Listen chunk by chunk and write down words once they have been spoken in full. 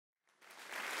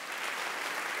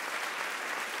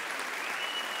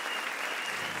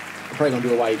I'm probably gonna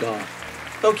do it while you're gone.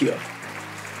 Tokiyo.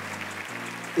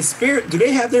 The Spirit, do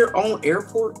they have their own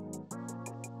airport?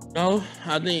 No,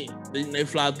 I think they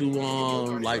fly through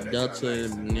like Delta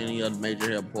and any other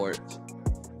major airports.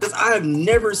 Because I have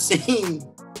never seen,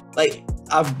 like,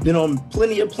 I've been on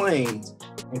plenty of planes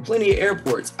and plenty of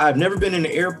airports. I've never been in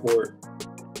an airport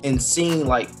and seen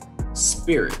like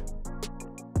Spirit.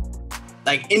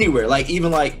 Like anywhere, like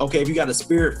even like, okay, if you got a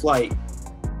Spirit flight,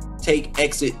 take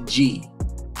exit G.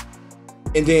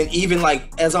 And then even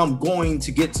like as I'm going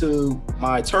to get to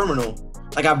my terminal,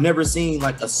 like I've never seen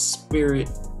like a Spirit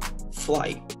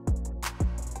flight.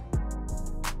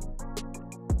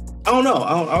 I don't know.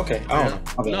 Okay. I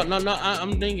don't know. No.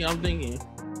 I'm thinking.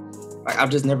 Like, I've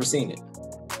just never seen it.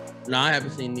 No, I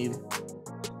haven't seen it either.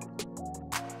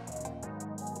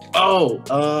 Oh,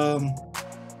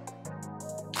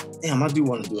 damn, I do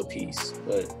want to do a piece,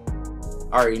 but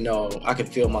I already know I can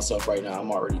feel myself right now.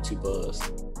 I'm already too buzzed.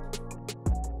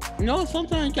 You know,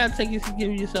 sometimes you gotta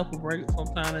give yourself a break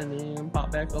sometime and then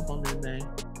pop back up on that thing.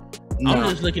 Nah. I'm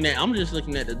just looking at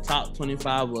the top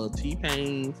 25 of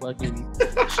T-Pain fucking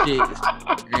shit,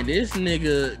 and this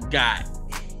nigga got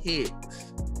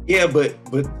hits. Yeah, but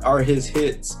are his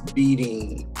hits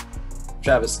beating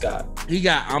Travis Scott? He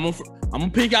got. I'm gonna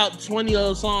pick out 20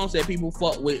 other songs that people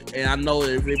fuck with, and I know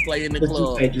if they play in the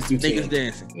club, niggas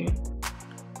dancing. Yeah.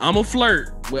 I'm a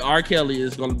Flirt with R. Kelly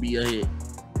is gonna be a hit.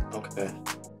 Okay.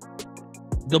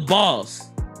 The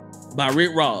Boss by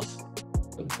Rick Ross.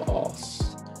 The Boss.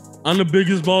 I'm the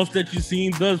biggest boss that you've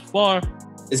seen thus far.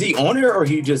 Is he on there or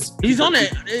he just? He's on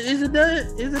that. Is it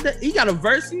that? He got a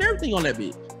verse and everything on that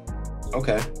bitch.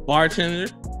 Okay. Bartender.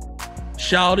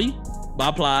 Shouty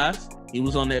by Plies. He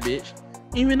was on that bitch.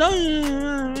 Even though.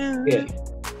 Yeah.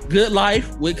 Good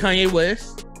Life with Kanye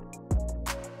West.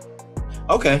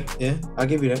 Okay. Yeah, I'll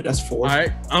give you that. That's 4. All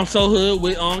right. I'm So Hood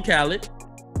with Khaled.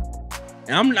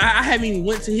 And I haven't even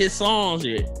went to his songs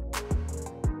yet.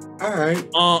 All right.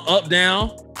 Up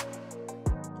Down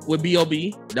with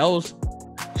B.O.B. That was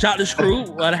Shot the Screw.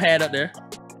 What I had up there.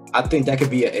 I think that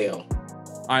could be an L.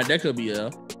 All right, that could be a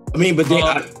L. I mean, but then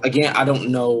I don't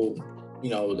know. You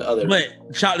know the other.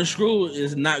 But Shot the Screw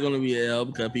is not gonna be an L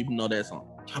because people know that song.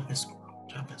 Chop and screw.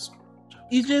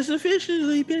 He's just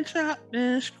officially been chopped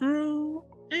and screwed. All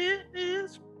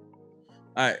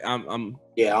right, I'm.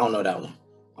 Yeah, I don't know that one.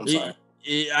 I'm sorry.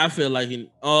 I feel like let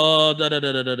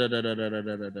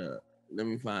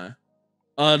me find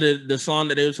the song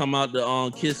that they were talking about,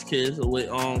 the Kiss Kiss with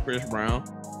Chris Brown.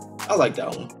 I like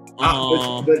that one.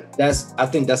 But I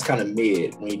think that's kind of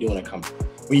mid when you're doing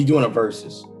a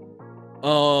versus.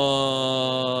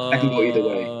 I can go either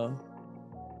way.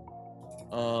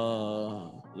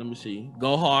 Let me see.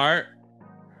 Go Hard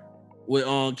with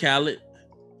Khaled.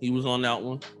 He was on that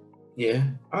one. Yeah.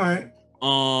 All right.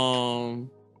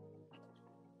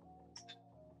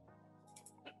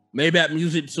 Maybach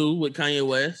Music 2 with Kanye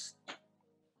West.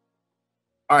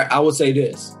 All right, I would say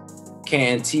this.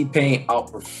 Can T-Pain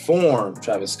outperform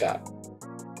Travis Scott?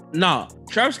 No,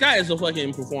 Travis Scott is a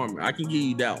fucking performer. I can give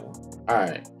you that one. All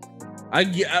right.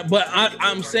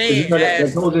 I'm saying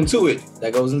that goes into it.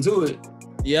 That goes into it.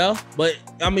 Yeah, but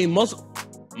I mean most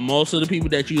of the people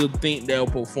that you think they'll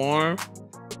perform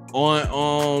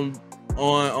on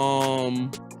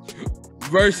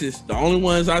versus, the only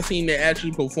ones I seen that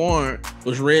actually performed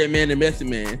was Redman and Method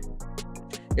Man.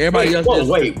 Everybody else.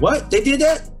 Wait, what? They did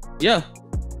that? Yeah,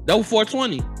 that was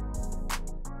 420.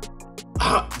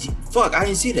 Fuck, I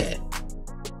didn't see that.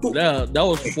 Yeah, that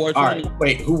was 420. All right,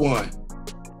 wait, who won?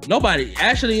 Nobody.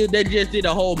 Actually, they just did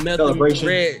a whole Meth and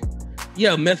Red.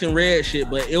 Yeah, Meth and Red shit,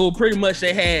 but it was pretty much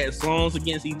they had songs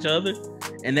against each other,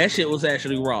 and that shit was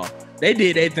actually raw. They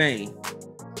did their thing.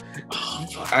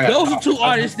 Those are two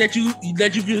artists that you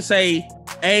can say,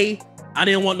 I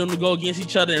didn't want them to go against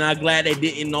each other, and I'm glad they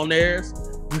didn't on theirs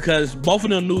because both of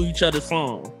them knew each other's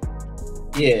song.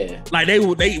 Yeah, like they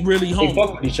really homies. They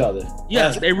fuck with each other. Yeah,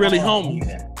 they really homies.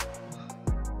 Yeah.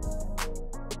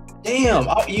 Damn,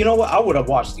 you know what? I would have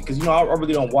watched it because I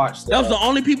really don't watch that. That was the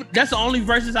only people. That's the only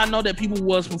verses I know that people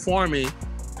was performing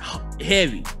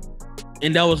heavy,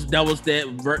 and that was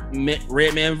that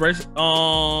Redman versus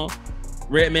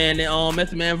Redman and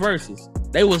Method Man versus.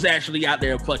 They was actually out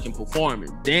there fucking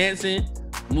performing, dancing,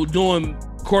 doing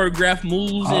choreographed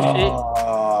moves and shit.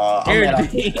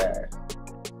 Everything.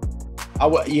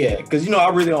 Because I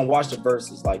really don't watch the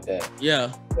verses like that.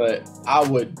 Yeah, but I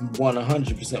would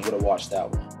 100% would have watched that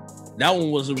one. That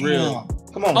one was a real.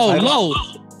 Come on. Oh,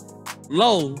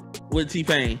 Low with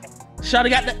T-Pain. Shawty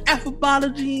got the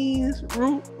Afrobologines.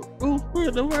 Root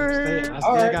for the word. I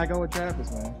still gotta go with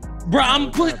Travis, man. Bro, I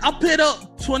put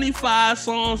up 25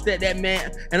 songs that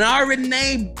man, and I already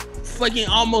named fucking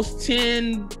almost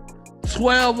 10,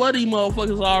 12 of these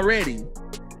motherfuckers already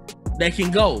that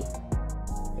can go.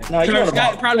 No, you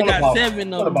probably got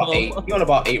 7 of them. You're on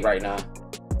about 8 right now.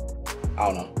 I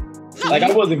don't know. Like,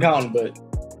 I wasn't counting, but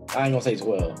I ain't gonna say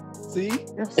 12. See?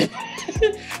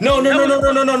 No.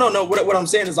 What I'm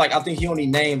saying is, like, I think he only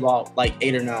named like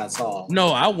 8 or 9 songs. No,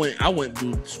 I went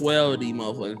through 12 of these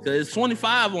motherfuckers because it's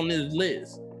 25 on this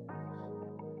list,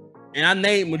 and I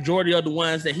named majority of the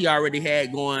ones that he already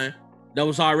had going that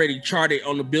was already charted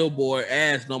on the Billboard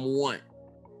as number 1.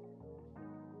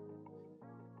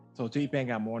 So T-Pain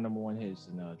got more number 1 hits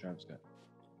than Travis Scott.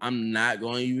 I'm not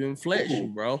going to even flex you,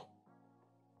 bro.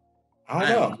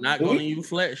 I'm not going to even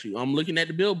flex you. I'm looking at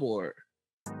the Billboard.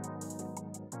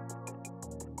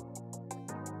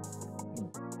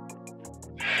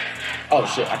 Oh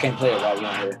shit, I can't play it while we're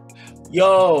on here.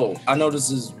 Yo, I know this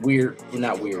is weird. Well,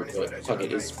 not weird, but fuck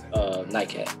it, it's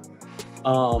Nightcat.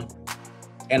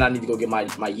 And I need to go get my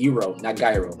Euro, not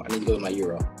gyro. I need to go get my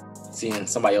Euro. Seeing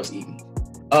somebody else eating.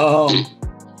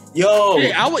 Yo,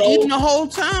 hey, I was eating the whole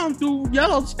time through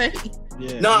yellow tape.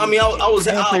 Yeah. No, I mean I was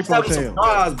having some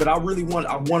fries, but I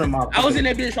wanted my. I was in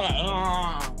that bitch like,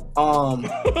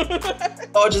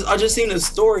 I just seen a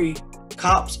story.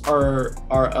 Cops are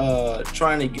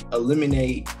trying to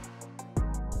eliminate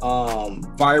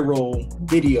viral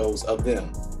videos of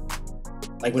them,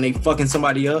 like when they fucking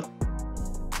somebody up.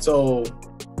 So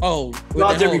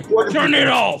turn it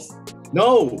off.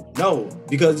 No,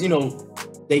 because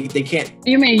they can't.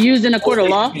 You mean used in a court of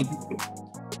law?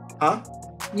 Huh?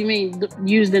 You mean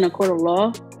used in a court of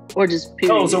law, or just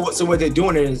period? No. So what they're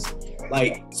doing is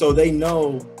like, so they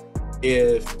know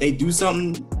if they do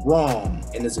something wrong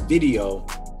and there's a video,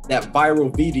 that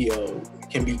viral video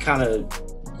can be kind of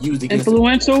used against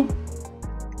influential.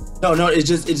 No, it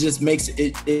just makes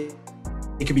it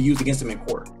can be used against them in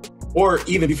court, or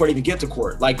even before they even get to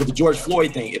court. Like with the George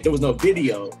Floyd thing, if there was no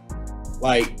video,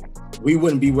 like we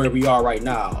wouldn't be where we are right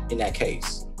now in that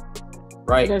case.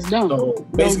 Right? That's dumb. So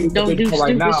basically, don't do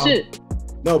stupid shit.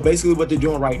 No, basically what they're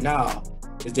doing right now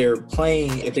is they're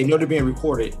playing. If they know they're being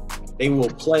recorded, they will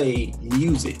play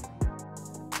music,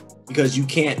 because you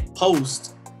can't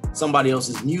post somebody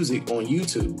else's music on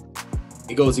YouTube.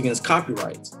 It goes against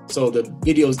copyrights, so the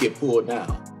videos get pulled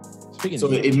down.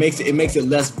 It makes it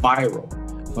less viral.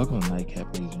 Welcome to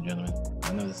Nightcap, ladies and gentlemen.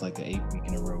 I know it's like the 8th week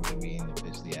in a row that we ain't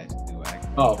officially actually do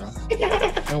acting.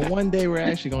 And one day we're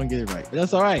actually gonna get it right. But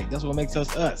that's all right. That's what makes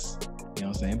us us. You know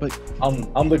what I'm saying? But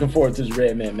I'm looking forward to this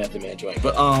Red Man Method Man joint.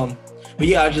 But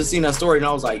yeah, I just seen that story and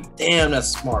I was like, damn, that's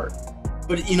smart.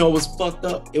 But it was fucked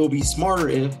up. It would be smarter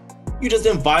if you just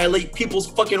didn't violate people's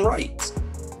fucking rights.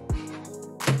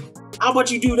 How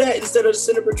about you do that instead of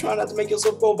sitting up trying not to make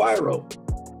yourself go viral?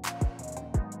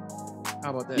 How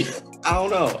about that? I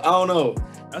don't know.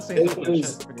 I say pretty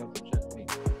up to me.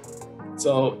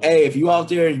 So, hey, if you out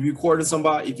there and you recording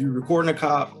somebody, if you're recording a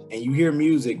cop and you hear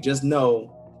music, just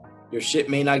know your shit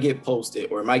may not get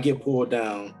posted or it might get pulled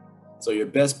down. So your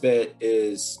best bet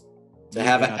is to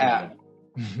have an app.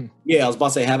 Yeah, I was about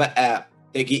to say have an app.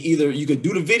 They can you could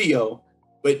do the video,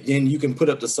 but then you can put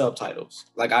up the subtitles.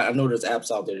 Like I know there's apps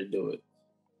out there to do it.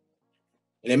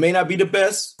 And it may not be the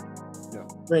best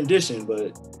rendition,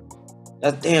 but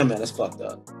that's fucked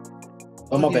up.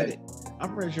 Oh, my bad.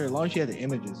 I'm pretty sure as long as you have the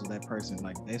images of that person,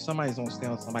 like if somebody's gonna stay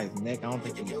on somebody's neck, I don't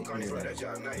think you can hear that. You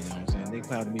know what I'm saying? They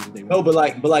play out the music they want. No, but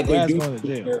like they do. Going to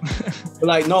jail. But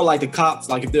like the cops,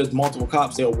 like if there's multiple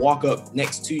cops, they'll walk up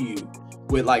next to you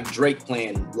with like Drake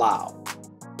playing loud.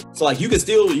 So like you can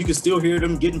still hear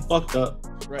them getting fucked up.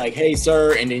 Right. Like, hey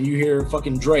sir, and then you hear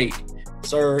fucking Drake.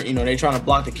 Sir, they trying to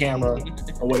block the camera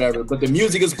or whatever, but the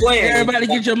music is playing. Everybody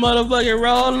get your motherfucking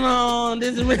rolling on.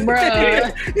 This is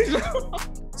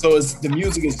So the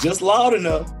music is just loud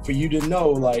enough for you to know,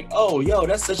 like, oh, yo,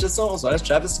 that's such a song. So that's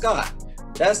Travis Scott.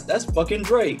 That's fucking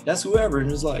Drake. That's whoever.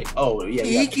 And it's like, oh yeah.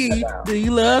 Kiki, do you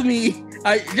love me?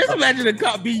 Just imagine a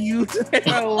cop being used.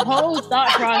 Bro, whole thought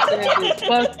process is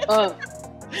fucked up.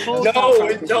 No,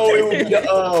 it would be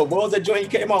what was that joint you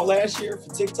came out last year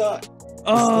for TikTok?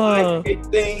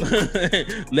 Thing.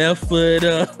 Left foot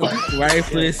up, right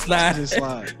foot slide.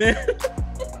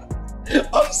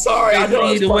 I'm sorry. I know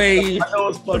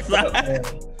it's fucked up, man.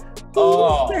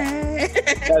 Oh,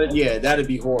 that'd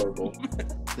be horrible.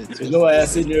 There's no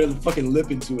ass in there fucking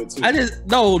lipping to it too. I just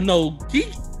no. Yeah,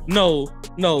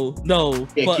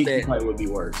 fuck Kiki that. Probably would be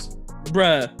worse.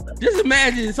 Bruh, just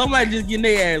imagine somebody just getting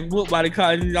their ass whooped by the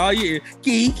car all year.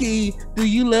 Kiki, do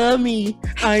you love me?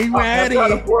 I'm ready.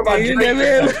 Bro,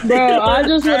 I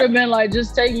just would have been like,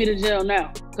 just take me to jail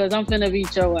now, because I'm finna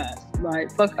beat your ass.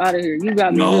 Like, fuck out of here. You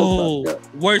got me real fucked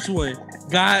up. Worst one.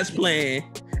 God's plan.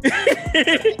 You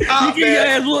get your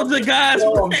ass whooped to guys.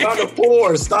 Yo, I'm trying to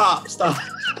pour. Stop.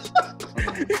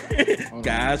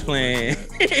 Guys playing.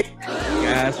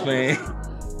 Guys playing.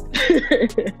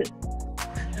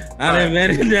 I didn't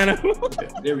manage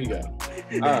that. There we go.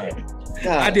 All right.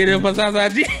 I did it for South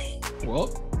IG. Well,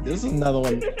 this is another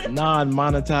one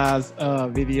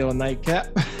non-monetized video nightcap.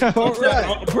 All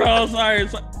right. Bro, sorry.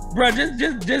 Bro,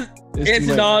 just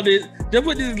exit all this. Just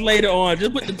put this later on.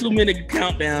 Just put the 2-minute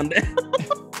countdown down.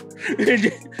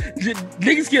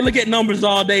 Niggas can look at numbers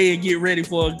all day and get ready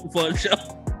for a show.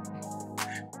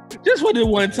 Just for the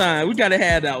one time, we gotta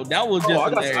have that. That was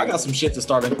just. I got some shit to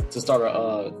start a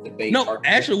debate. No,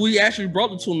 we actually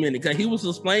broke the 2-minute because he was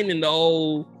explaining the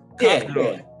whole. Yeah.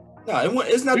 No,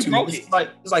 it's not 2 minutes.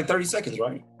 It's like 30 seconds,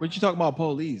 right? What you talking about?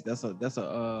 Police? That's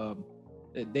a.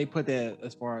 They put that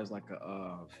as far as like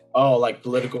a. Like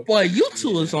political. Boy, you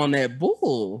two is on that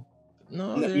bull.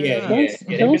 No, don't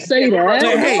say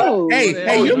that.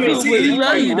 Hey, we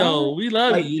love you though. We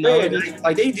love you. You know,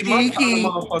 like they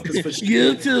motherfuckers for shit.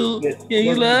 You too. Can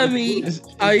you love me?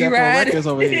 Are you riding?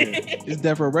 Over here. It's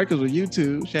Death Row Records with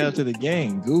YouTube. Shout out to the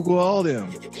gang. Google all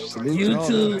them.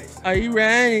 YouTube. Are you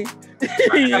riding?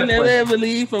 You never ever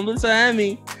leave from beside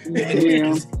me.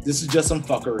 This is just some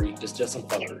fuckery. Just some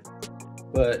fuckery.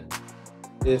 But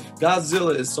if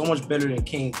Godzilla is so much better than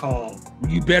King Kong,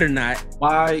 you better not.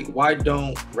 Why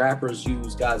don't rappers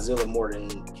use Godzilla more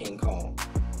than King Kong?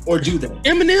 Or do they?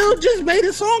 Eminem just made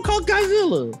a song called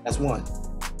Godzilla. That's one.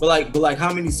 But like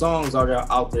how many songs are there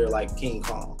out there like King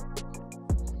Kong?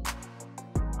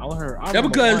 I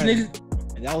because niggas,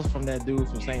 and that was from that dude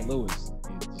from St. Louis.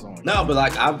 No, but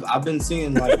like I've been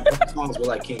seeing like songs with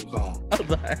like King Kong. I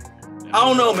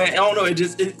don't know, man. I don't know.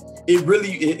 It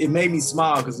really made me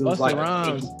smile because it was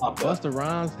Busta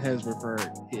Rhymes has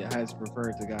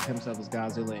referred to himself as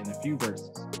Godzilla in a few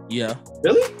verses. Yeah.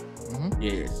 Really? Mm-hmm.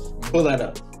 Yes. Pull that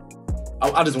up.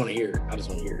 I just want to hear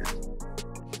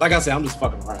it. Like I said, I'm just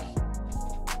fucking around.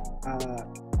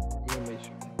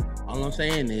 All I'm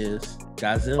saying is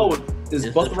Godzilla. Oh, is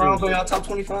Busta Rhymes on your top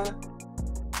 25?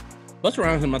 Busta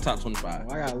Rhymes in my top 25.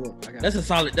 I gotta look. That's a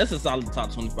solid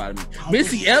top 25 to me.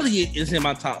 Missy Elliott is in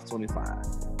my top 25.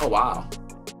 Oh wow.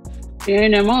 She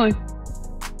ain't in mine.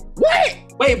 What?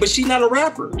 Wait, but she's not a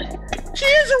rapper. She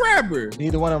is a rapper.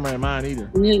 Neither one of them are in mine either.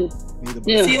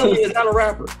 Missy Elliott is not a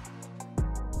rapper.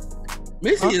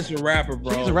 Missy is a rapper,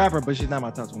 bro. She's a rapper, but she's not my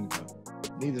top 25.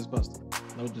 Neither is Busta.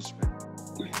 No disrespect.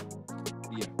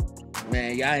 Yeah.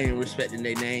 Man, y'all ain't respecting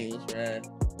their names, man.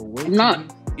 I'm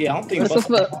not. Yeah, I don't think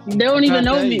they don't even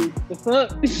know me. The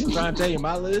fuck? I'm trying to tell you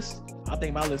my list. I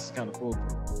think my list is kind of full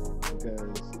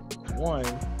because one,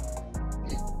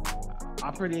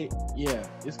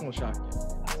 it's gonna shock you.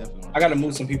 Definitely. I gotta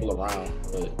move some people around,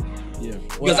 but yeah.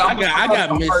 Because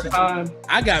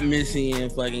I got Missy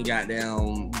and fucking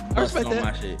goddamn busting on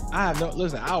my shit. I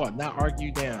will not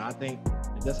argue down. I think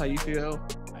if that's how you feel,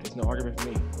 it's no argument for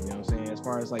me. You know what I'm saying? As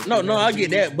far as like no, I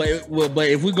get that, but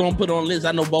if we're gonna put on a list,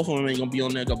 I know both of them ain't gonna be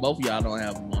on there because both of y'all don't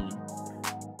have them on there.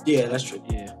 Yeah, that's true.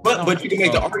 Yeah, but you can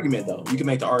make the argument though. You can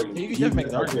make the argument. You can make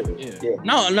the argument. Yeah.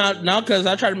 No, because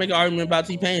I tried to make an argument about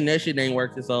T-Pain. That shit ain't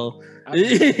working. So I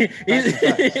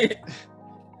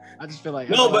just feel like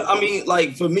but I mean,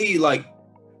 like for me, like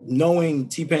knowing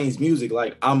T-Pain's music,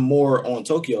 like I'm more on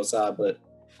Tokiyo side, but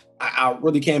I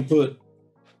really can't put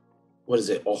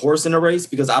a horse in a race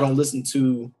because I don't listen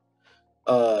to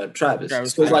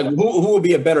Travis. So it's like who would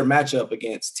be a better matchup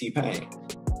against T-Pain?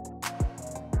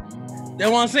 That's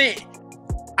what I'm saying.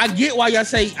 I get why y'all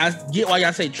say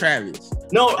Travis.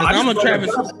 No, I'm a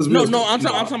Travis. No, I'm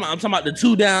talking about the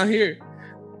two down here.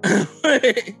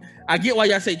 I get why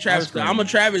y'all say Travis. I'm a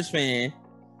Travis fan.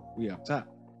 We up top.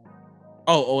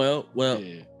 Oh well.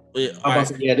 Yeah. That's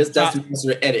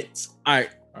the edits. All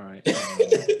right.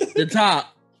 The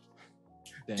top.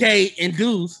 K and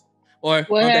Deuce or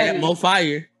Mo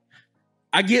Fire.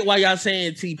 I get why y'all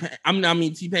saying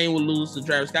T-Pain. T-Pain will lose to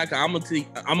Travis Scott. I'm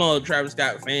a Travis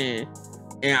Scott fan,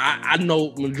 and I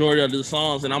know majority of the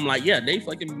songs, and I'm like, yeah, they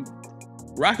fucking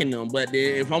rocking them. But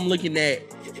if I'm looking at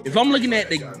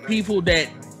the people that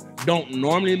don't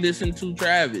normally listen to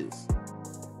Travis,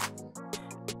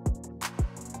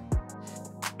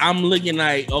 I'm looking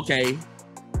like, okay,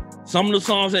 some of the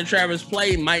songs that Travis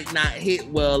played might not hit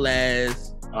well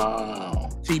as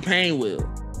T-Pain will.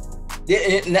 Yeah,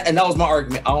 and that was my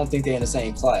argument. I don't think they're in the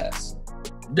same class.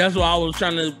 That's what I was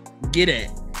trying to get at.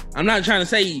 I'm not trying to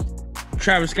say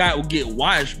Travis Scott will get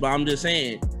watched, but I'm just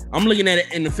saying I'm looking at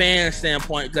it in the fan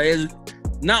standpoint because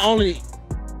not only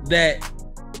that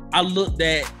I looked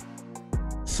at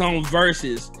some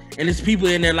verses and there's people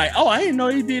in there like, oh, I didn't know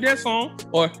he did that song,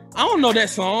 or I don't know that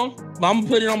song, I'm gonna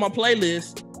put it on my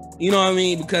playlist. You know what I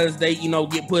mean? Because they,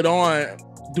 get put on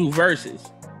through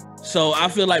verses. So I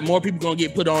feel like more people gonna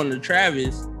get put on to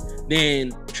Travis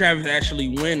than Travis actually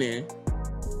winning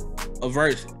a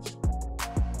versus.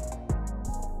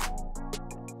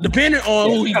 Depending on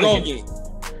who he go against.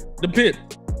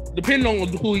 Depending on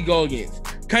who he go against.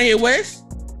 Kanye West?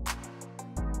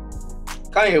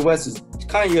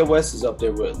 Kanye West is up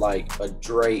there with like a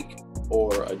Drake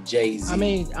or a Jay-Z. I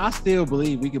mean, I still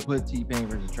believe we could put T-Pain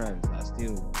versus Travis. I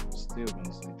still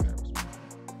gonna say Travis.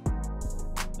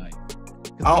 Like,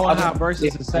 all how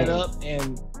verses is set up,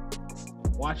 and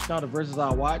watching all the verses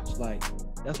I watched, like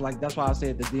that's why I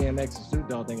said the DMX and Snoop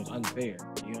Dogg thing was unfair.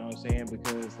 You know what I'm saying?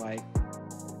 Because like,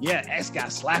 yeah, X got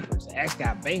slappers, X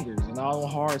got bangers, and all the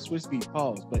hard Swiss beats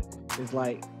pause. But it's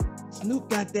like Snoop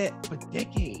got that for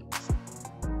decades.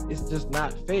 It's just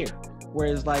not fair.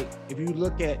 Whereas like if you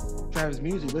look at Travis'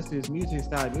 music, listen to his music, his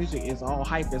style of music, it's all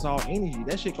hype, it's all energy.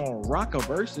 That shit gonna rock a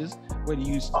versus, whether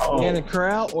you stand in the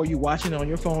crowd or you watching on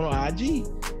your phone on IG.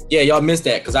 Yeah, y'all missed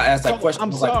that because I asked that question.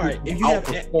 I'm sorry. If you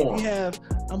have,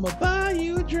 I'm gonna buy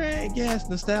you a drink. Yes,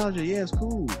 nostalgia. Yeah, it's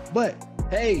cool. But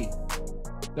hey,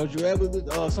 don't you ever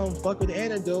some fuck with the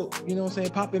antidote? You know what I'm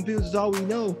saying? Popping pills is all we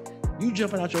know. You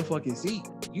jumping out your fucking seat.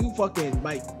 You fucking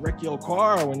might wreck your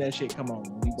car when that shit come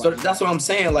on. So that's what I'm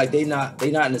saying. Like they not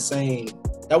in the same.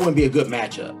 That wouldn't be a good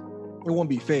matchup. It wouldn't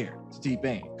be fair to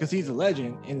T-Pain because he's a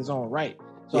legend in his own right.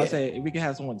 So I said if we could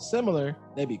have someone similar,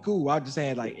 that'd be cool. I'm just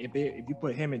saying like if you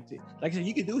put him in, like I said,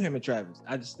 you could do him and Travis.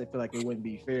 I just feel like it wouldn't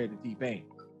be fair to T-Pain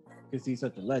because he's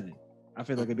such a legend. I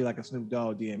feel like it'd be like a Snoop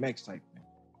Dogg DMX type thing.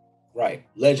 Right,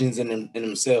 legends in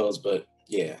themselves, but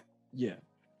yeah.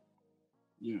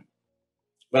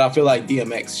 But I feel like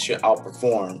DMX should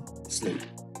outperform Snoop.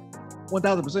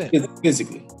 1000%.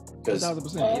 Physically.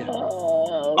 1000%. Yeah.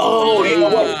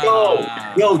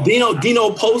 Yo,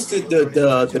 Dino posted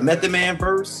the Method Man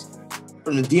verse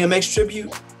from the DMX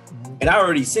tribute, and I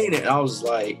already seen it, and I was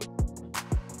like,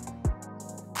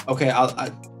 okay,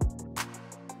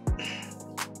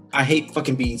 I hate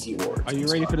fucking BET Awards. Are you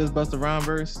ready for this Busta Rhymes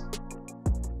verse?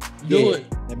 Do it.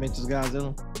 That mentions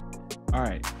Godzilla. All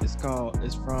right, it's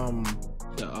from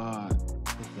the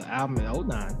album in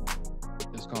 2009.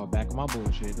 It's called Back on My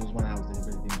Bullshit. There was one album that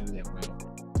really didn't do that well.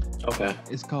 Okay.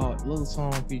 It's called a little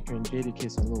song featuring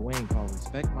Jadakiss and Lil Wayne called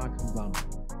Respect My Conglomerate.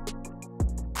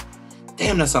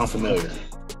 Damn, that sounds familiar.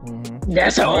 Mm-hmm.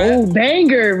 That's an old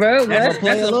banger, bro. Let's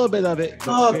play a little bit of it.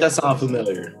 Oh, that sounds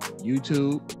familiar.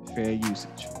 YouTube, fair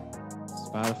usage.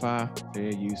 Spotify,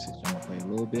 fair usage. I'm gonna play a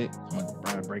little bit. I'm gonna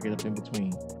probably break it up in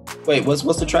between. Wait,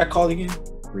 what's the track called again?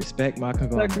 Respect My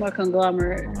Conglomerate. Respect My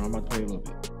Conglomerate. I'm gonna play a little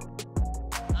bit.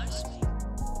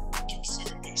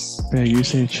 Fair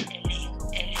usage.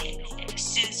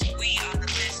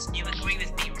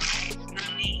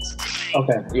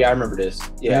 Okay, yeah, I remember this.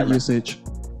 Yeah, fair usage.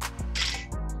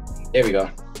 There we go.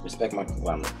 Respect My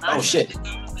Conglomerate. Oh shit!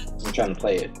 I'm trying to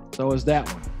play it. So it's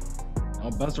that one.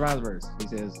 On Busta Rhymes verse, he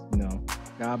says,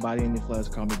 God body in the flesh,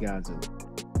 call me Godzilla.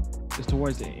 It's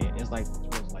towards the end. It's like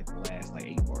towards like the last like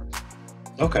 8 bars.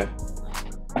 Okay.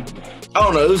 I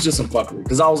don't know. It was just some fuckery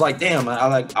because I was like, damn,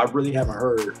 I really haven't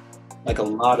heard like a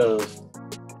lot of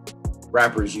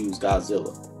rappers use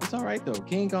Godzilla. It's all right though.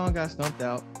 King Kong got stumped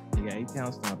out. He got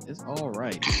 8-town stumped. It's all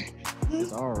right.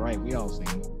 It's all right. We all seen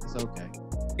it. It's okay.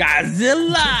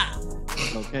 Godzilla.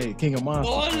 It's okay. King of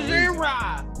Monsters. King of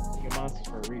Monsters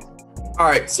for a reason. All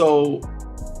right. So,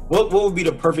 what would be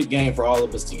the perfect game for all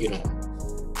of us to get on?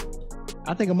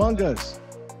 I think Among Us.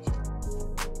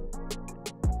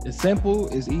 It's simple.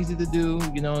 It's easy to do.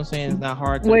 You know what I'm saying? It's not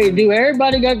hard. Wait, do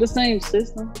everybody got the same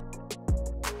system?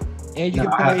 And you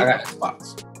can play. I got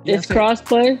Xbox. It's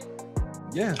cross-play?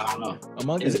 Yeah. I don't know.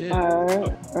 Among Us. Yeah. All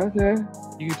right. Okay.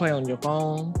 You can play on your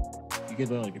phone. You can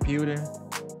do it on your computer.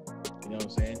 You know what I'm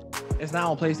saying? It's not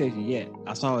on PlayStation yet.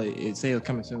 I saw it say it's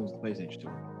coming soon to the PlayStation 2.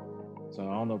 So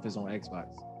I don't know if it's on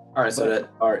Xbox. All right.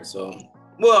 So,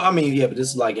 well, I mean, yeah, but this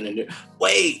is like in a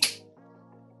wait.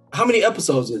 How many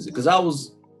episodes is it? Because I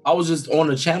was just on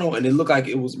the channel and it looked like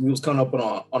we was coming up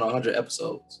on 100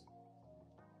 episodes.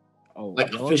 Oh,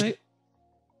 like official.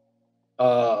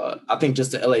 I think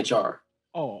just the LHR.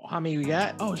 Oh, how many we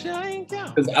got? Oh shit, I ain't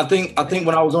count. Because I think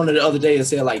when I was on it the other day, it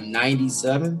said like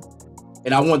 97,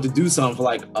 and I wanted to do something for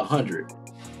like 100.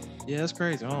 Yeah, that's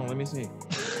crazy. Oh, let me see.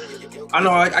 I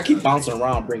know I keep bouncing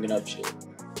around bringing up shit.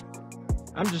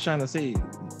 I'm just trying to see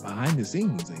behind the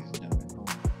scenes, ladies and gentlemen.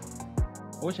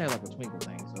 I wish I had like a twinkle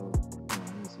thing. So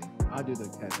let me see. I'll do the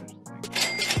catfish thing.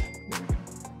 There we go.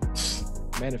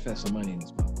 Manifest some money in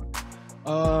this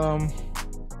motherfucker.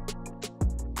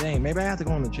 Dang, maybe I have to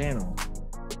go on the channel.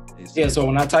 Yeah, so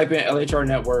when I type in LHR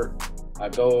Network, I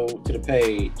go to the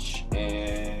page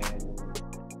and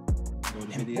Go to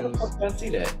videos. I see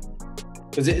that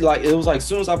because it was like as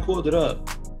soon as I pulled it up,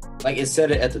 like it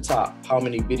said it at the top how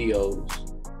many videos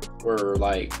were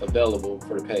like available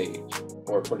for the page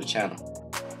or for the channel.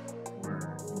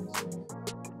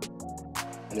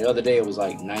 And the other day it was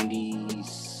like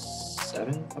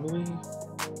 97, I believe.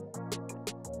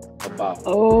 About.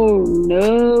 Oh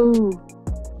no.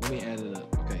 Let me add it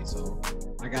up. Okay, so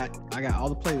I got all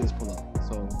the playlists pulled up.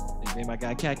 So if anybody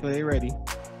got a calculator ready,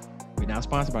 we're not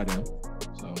sponsored by them.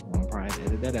 So I'm probably to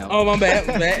edit that out. Oh, my bad.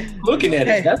 Looking at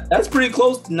it, that's pretty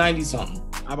close to 90 something.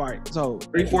 All right, so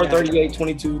 34, 38,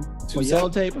 22, for Yellow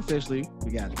Tape officially,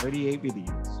 we got 38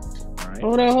 videos. All right.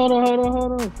 Hold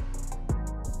on.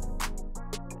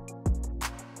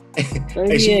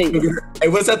 38. Hey,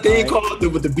 what's that thing called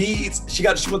with the beads? She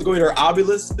wants to go in her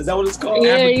obulus. Is that what it's called?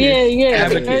 Yeah.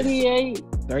 Abacus.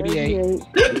 38.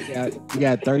 We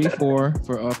got 34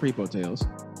 for Prepo Tales.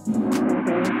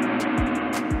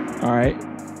 All right.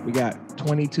 We got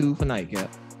 22 for Nightcap.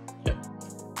 Yep.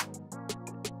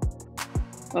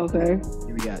 Okay.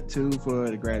 We got 2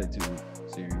 for the Gratitude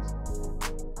series.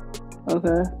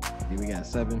 Okay. Then we got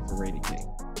 7 for Rated K.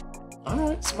 All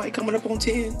right, somebody coming up on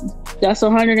 10. That's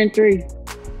 103.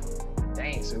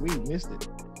 Dang, so we missed it.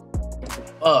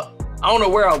 I don't know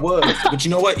where I was, but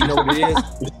you know what? You know what it is?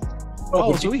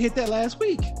 So we hit that last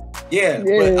week. Yeah.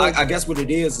 But I guess what it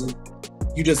is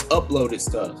you just uploaded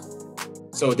stuff.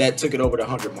 So that took it over the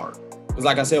 100 mark. Because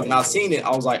like I said, when I seen it,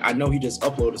 I was like, I know he just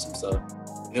uploaded some stuff.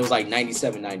 And it was like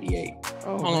 97, 98.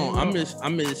 Oh, hold on. I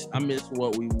missed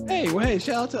what we. Hey,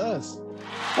 shout out to us.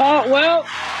 Well.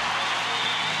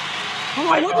 Hold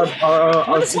on, what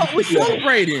the fuck we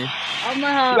celebrating? I'm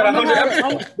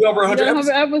gonna we over 100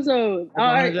 episodes.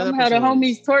 All right, I'm gonna have the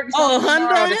homies twerk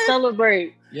tomorrow to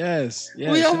celebrate. Yes.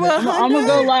 We over 100. I'm gonna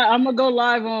go live. I'm gonna go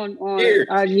live on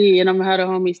IG, and I'm gonna have the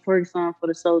homies twerk song for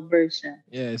the celebration.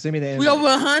 Yeah, send me the. We over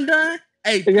 100.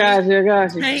 Hey, guys.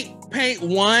 Paint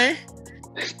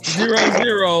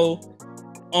 100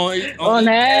 on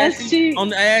the ass sheet. On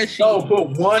the ass sheet. No, put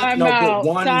one. Time out.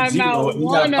 One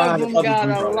of them got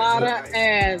a lot of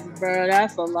ass, bro.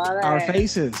 That's a lot of Our ass.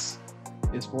 faces.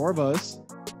 It's 4 of us,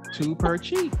 2 per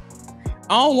cheek.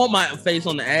 I don't want my face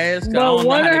on the ass. But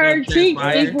one of her cheeks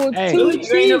equals 2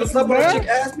 cheeks, bro.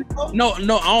 No,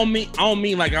 I don't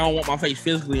mean like I don't want my face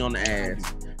physically on the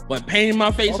ass. But painting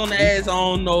my face on the ass, I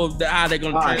don't know how they're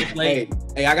gonna translate.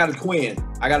 Hey, I got a twin.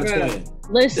 Twin.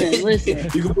 Listen.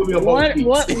 You can put me on one of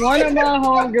my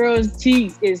homegirls'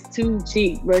 cheeks is 2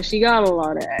 cheeks, but she got a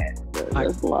lot of ass.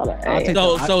 That's a lot of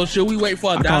ass. So should we wait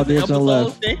for 1,000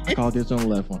 episodes? I call this on the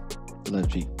left one. The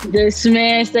left cheek. This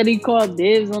man said he called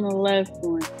dibs on the left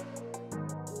one.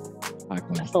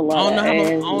 That's a lot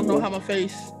I don't know how my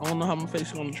face is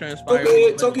gonna transpire.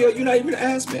 Tokiyo, you're not even an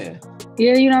ass man.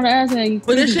 Yeah, you're not an ass man.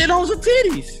 But this shit on some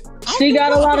titties. She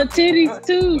got a lot of titties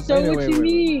too. So what you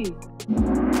mean?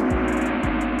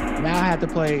 Now I have to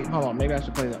play. Hold on, maybe I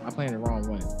should play. I'm playing the wrong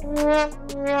one.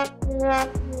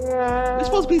 We're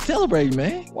supposed to be celebrating,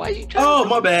 man. Why are you trying? Oh,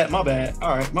 my bad. All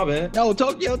right, my bad. No,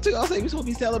 Tokiyo too. I'll say we're supposed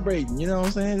to be celebrating. You know what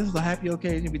I'm saying? This is a happy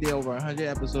occasion. We did over 100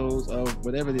 episodes of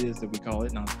whatever it is that we call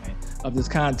it. No, of this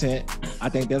content. I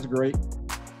think that's great.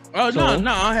 Oh, no, I'm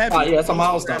happy. Yeah, it's a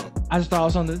milestone. I just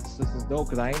thought something. This is dope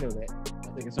because I ain't know that. I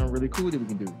think it's something really cool that we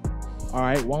can do. All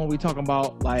right, why don't we talk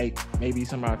about like maybe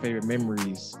some of our favorite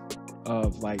memories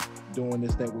of like doing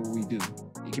this, that what we do.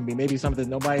 It can be maybe something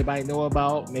nobody might know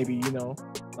about. Maybe, you know,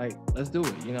 like let's do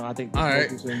it. You know, I think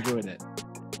people enjoy that.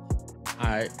 All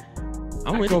right.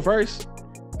 I'm gonna go first.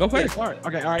 Go first. Yeah,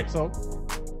 okay, all right.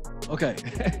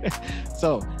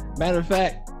 So matter of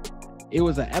fact, it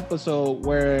was an episode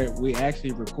where we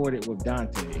actually recorded with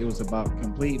Dante. It was about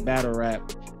complete battle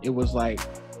rap. It was like,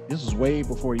 this was way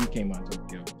before you came on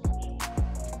Tokiyo.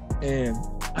 And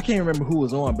I can't remember who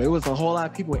was on, but it was a whole lot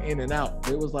of people in and out.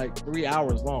 It was like 3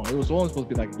 hours long. It was only supposed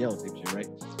to be like a Yellow Tape shit, right?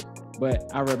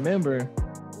 But I remember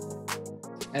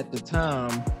at the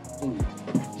time,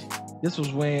 this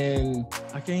was when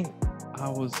I can't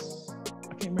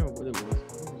remember what it was.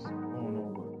 It was going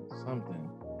on with something.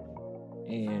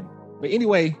 But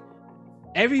anyway,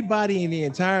 everybody in the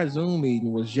entire Zoom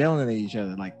meeting was yelling at each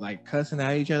other, like cussing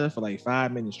at each other for like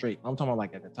 5 minutes straight. I'm talking about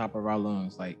like at the top of our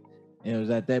lungs, like. And it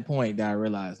was at that point that I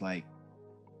realized, like,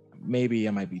 maybe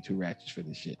I might be too ratchet for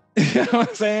this shit. You know what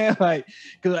I'm saying? Like,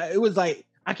 because it was like,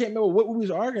 I can't remember what we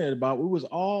was arguing about. We was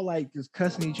all like just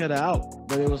cussing each other out,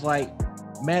 but it was like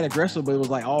mad aggressive, but it was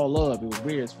like all love. It was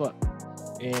weird as fuck.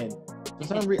 And for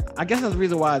some reason, I guess that's the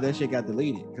reason why that shit got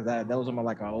deleted, because that was on my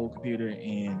like our old computer,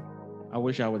 and I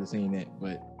wish I would have seen it,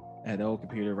 but I had the old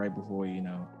computer right before, you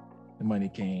know, the money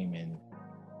came, and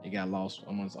it got lost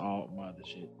amongst all my other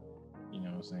shit. You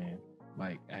know what I'm saying?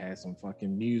 Like I had some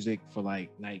fucking music for like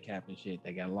nightcap and shit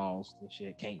that got lost and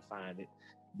shit. Can't find it.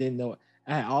 Didn't know it.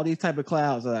 I had all these type of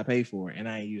clouds that I paid for, and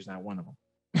I ain't used not one of them.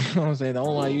 You know what I'm saying? The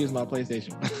only one I use is my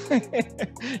PlayStation,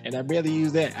 and I barely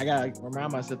use that. I gotta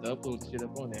remind myself to upload the shit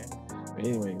up on there. But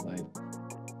anyway, like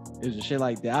it was just shit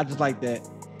like that. I just like that.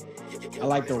 I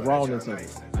like the rawness of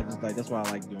it. I just like that's why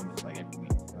I like doing this like every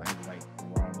week. I just like the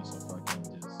rawness of fucking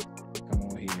just come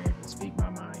on here and speak my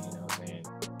mind. You know what I'm saying?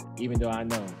 Even though I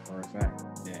know for a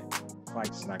fact that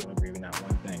Fikes is not gonna agree with not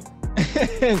one thing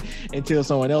until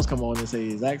someone else come on and say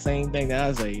the exact same thing that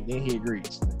I say, then he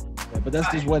agrees. But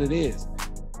that's just what it is.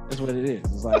 That's what it is.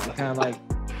 It's like kind of like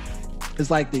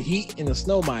it's like the heat and the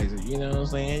snow miser. You know what I'm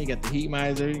saying? You got the heat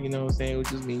miser. You know what I'm saying? Which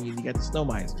just means you got the snow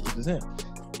miser, which is him.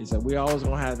 It's like we always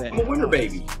gonna have that. I'm a winter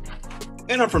baby,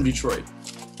 and I'm from Detroit.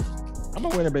 I'm a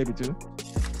winter baby too.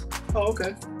 Oh,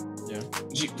 okay. Yeah.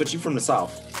 But you from the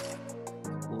South.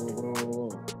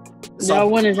 Whoa. Y'all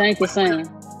winters ain't the same.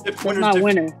 That's not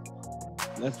winter.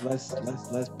 Let's put some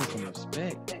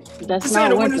respect. That's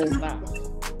not winter.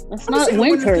 That's not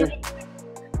winter.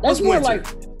 That's more like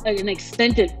an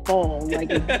extended fall, like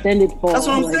extended fall. That's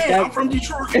what I'm like saying. that. I'm from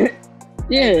Detroit.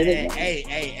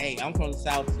 Hey, I'm from the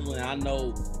South too, and I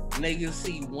know niggas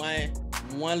see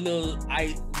one little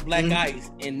black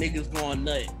ice, and niggas going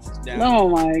nuts. Oh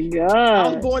my god!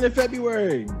 I was born in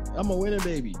February. I'm a winter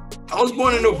baby. I was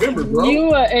born in November, bro.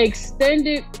 You are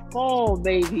extended fall,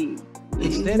 baby.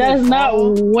 That's not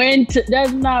winter.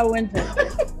 That's not winter.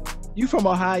 You from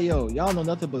Ohio? Y'all know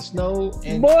nothing but snow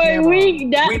and boy. We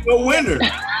know winter.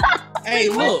 Hey,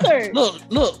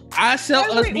 look! I sell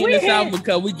us being in the South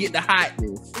because we get the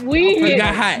hotness. We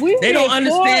got hot. They don't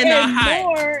understand our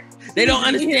hot. They don't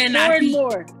understand our heat.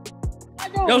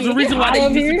 There was a reason why they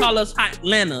used to call us Hot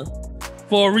Atlanta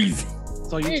for a reason.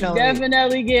 So you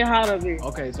definitely get hot up here.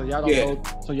 Okay, so y'all don't know.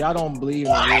 So y'all don't believe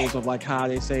in the rules of like how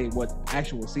they say what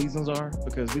actual seasons are,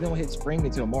 because we don't hit spring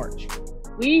until March.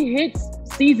 We hit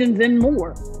seasons and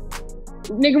more.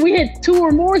 Nigga, we hit 2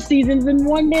 or more seasons in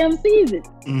one damn season.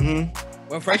 Mm-hmm.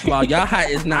 Well, first of all, y'all hot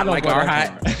is not like our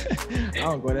hot. I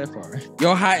don't go that far.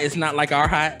 Your hot is not like our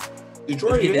hot.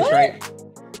 Detroit is right.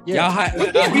 Yeah. Y'all hot.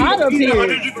 We get hot up here.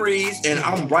 100 degrees, and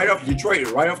I'm right off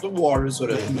Detroit, right off the water. So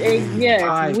that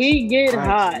we get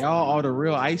hot. Y'all are the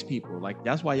real ice people. Like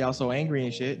that's why y'all so angry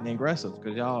and shit and aggressive,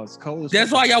 because y'all is cold.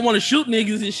 That's why y'all want to shoot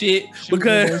niggas and shit,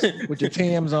 because with your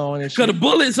Timbs on and shit. Because the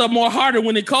bullets are more harder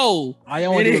when it's cold. I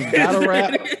want to do is battle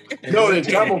rap. No, they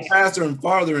travel faster and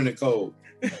farther in the cold.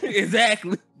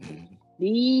 Exactly.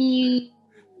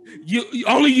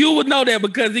 Only you would know that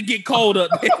because it get cold up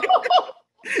there.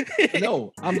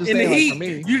 No, I'm just in saying, the heat, for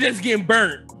me, you just getting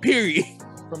burnt. Period.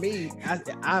 For me,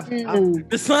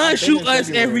 the sun shoot us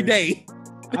every day.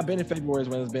 I've been in February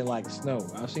when it's been like snow.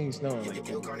 I've seen snow. Like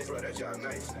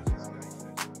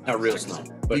not real snow,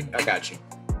 but I got you.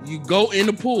 You go in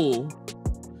the pool,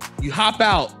 you hop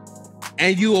out,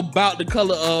 and you about the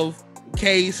color of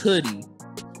Kay's hoodie.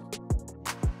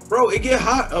 Bro, it get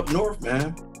hot up north,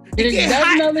 man. It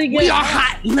definitely hot. We are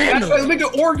hot. That's like look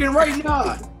at Oregon right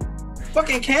now.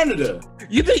 Fucking Canada.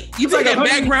 You think like that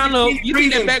background of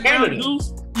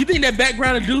Deuce? You think that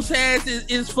background of Deuce has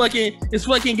is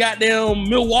fucking goddamn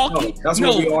Milwaukee? No, that's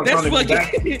what we are trying to go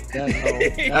back to.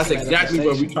 That's exactly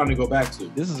what we're trying to go back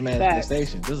to. This is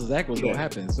manifestation. This is exactly what's gonna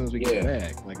happen as soon as we get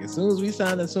back. Like as soon as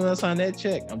I sign that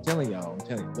check, I'm telling y'all.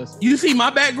 Listen. You see my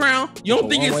background? You don't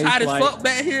think it's hot as fuck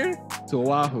back here?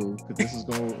 To Oahu, because this is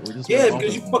going. Because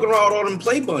you fucking around with all them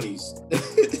play bunnies.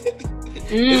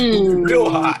 It's real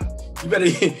hot. You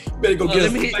better go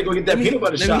get that peanut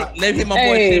butter shot. Let me hit my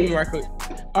boy Timmy right quick.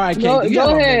 All right, Kate,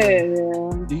 go ahead.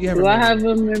 Do I have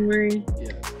a memory?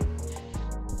 Yeah.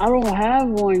 I don't have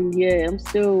one yet. I'm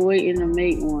still waiting to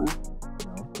make one.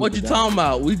 What you talking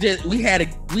about? We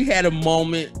had a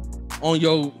moment on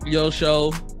your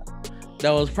show that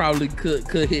was probably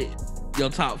could hit your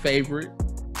top favorite.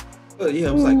 Yeah,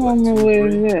 it was like what, 2,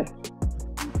 3?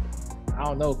 I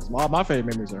don't know, because all my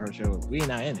favorite memories of her show, we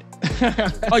not in it.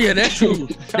 Oh yeah, that's true.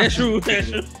 That's true.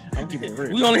 I'm keeping it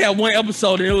real. We only had one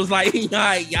episode, and it was like, all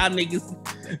right, y'all niggas.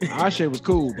 Our shit was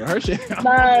cool, but her shit.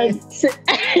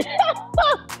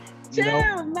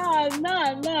 Chill, nah.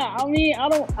 I mean, I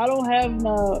don't have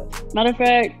no. Matter of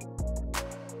fact,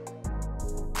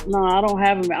 no, I don't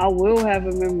have a. I will have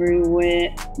a memory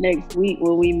when next week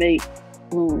when we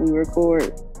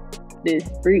record this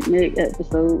Freaknik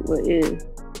episode. What is?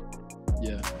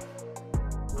 Yeah,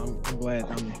 I'm glad.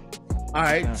 All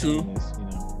right, two.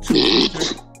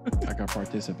 I can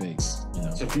participate.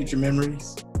 Some future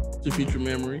memories. To future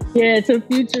memories. Yeah, to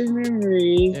future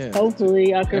memories. Yeah.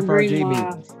 Hopefully, I can bring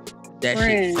my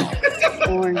friends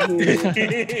on here.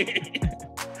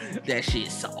 That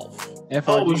shit's soft.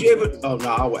 Oh, was you able? Oh no,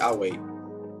 I'll wait.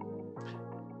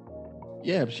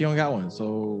 Yeah, but she don't got one.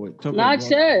 So not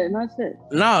yet.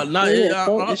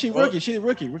 No, is she rookie? She the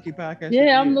rookie podcast.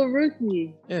 Yeah, I'm the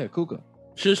rookie. Yeah, Kuka.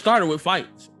 Should have started with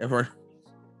Fikes at first.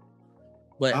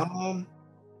 But I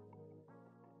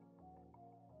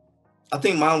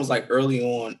think mine was like early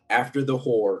on after the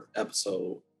horror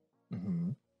episode.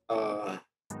 Mm-hmm.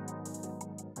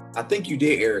 I think you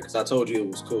did, Eric, because I told you it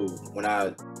was cool when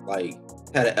I like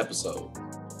had an episode.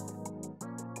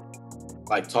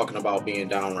 Like talking about being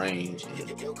downrange.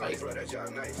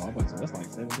 That's like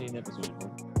 17 episodes,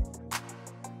 bro.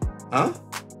 Huh?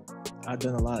 I've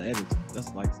done a lot of editing.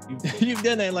 That's like you've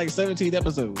done that in like 17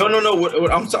 episodes. No.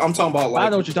 What I'm talking about, like I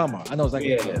know what you're talking about. I know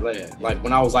exactly. Yeah, like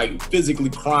when I was like physically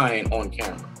crying on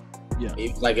camera. Yeah.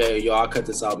 It was like, hey, yo, I'll cut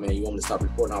this out, man. You want me to stop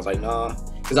recording? I was like, nah,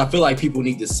 because I feel like people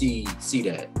need to see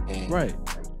that. And right.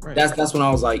 That's when I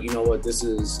was like, you know what? This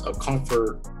is a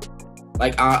comfort.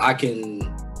 Like I can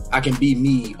be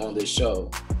me on this show,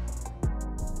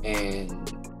 and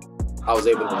I was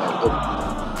able to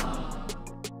like.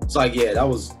 It's like, yeah,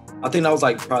 I think that was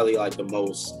like probably like the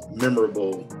most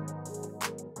memorable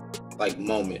like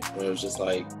moment where it was just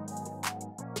like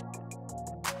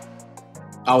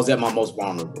I was at my most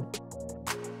vulnerable.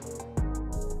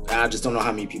 And I just don't know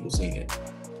how many people seen it.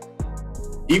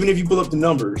 Even if you pull up the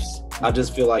numbers, I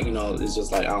just feel like, you know, it's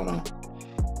just like, I don't know.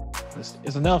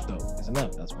 It's enough though. It's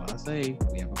enough. That's why I say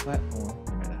we have a platform,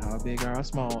 no matter how big or how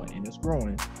small, and it's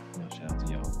growing. You know, shout out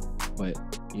to y'all. But,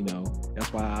 you know,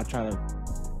 that's why I try to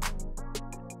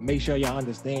make sure y'all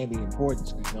understand the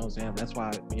importance. You know what I'm saying? That's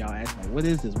why when y'all ask like, what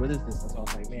is this? That's why I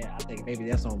was like, man, I think maybe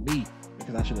that's on me,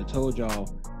 because I should have told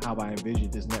y'all how I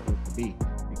envisioned this network to be.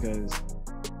 Because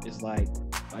it's like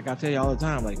I tell you all the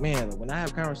time, like, man, when I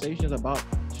have conversations about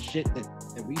shit that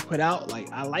we put out,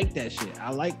 like, I like that shit.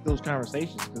 I like those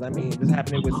conversations, because I mean, this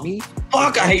happening with me.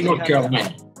 Fuck, I hate North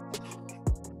Carolina.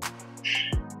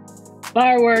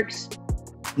 Fireworks.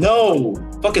 No,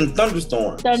 fucking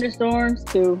thunderstorms. Thunderstorms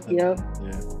too. Yep.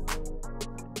 Yeah.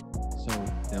 So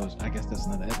that was. I guess that's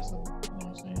another episode. You know what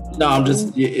I'm saying? No, I'm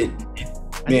just.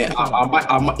 Man,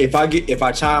 if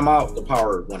I chime out, the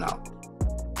power went out.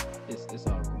 It's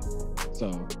all good.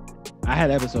 So I had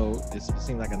an episode. It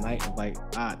seemed like a night of like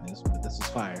oddness, but this was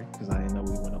fire because I didn't know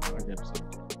we went up on our episode.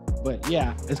 But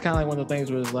yeah, it's kind of like one of the things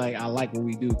where it's like I like what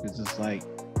we do because it's like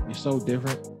you're so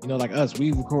different. You know, like us,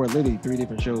 we record literally 3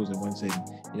 different shows in one sitting.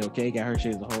 You know, Kay got her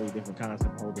shit is a whole different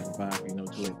concept, a whole different vibe, you know,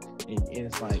 to it. And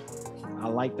it's like I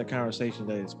like the conversation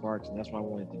that it sparks, and that's what I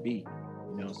want it to be.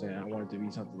 You know what I'm saying? I want it to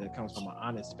be something that comes from an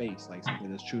honest space, like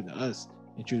something that's true to us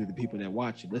and true to the people that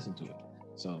watch and listen to it.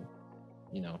 So,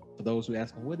 you know, for those who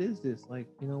ask, what is this? Like,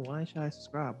 you know, why should I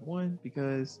subscribe? 1,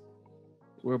 because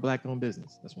we're a Black-owned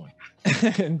business. That's 1.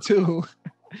 And 2,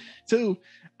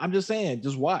 I'm just saying,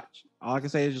 just watch. All I can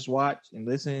say is just watch and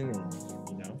listen, and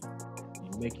you know,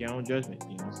 you make your own judgment.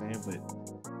 You know what I'm saying? But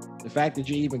the fact that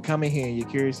you're even coming here and you're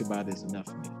curious about it is enough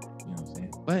for me. You know what I'm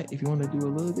saying? But if you want to do a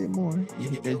little bit more, you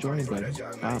hit that join button.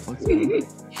 $5 a month. You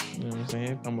know what I'm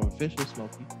saying? I'm an official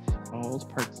Smokey. All those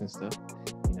perks and stuff.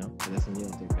 You know, but that's in your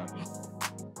TikTok.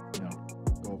 You know,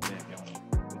 go over that, y'all.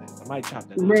 I might chop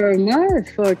that. Bro, my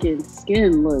fucking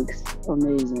skin looks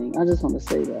amazing. I just want to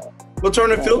say that. We'll turn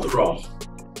the filter off.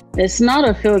 It's not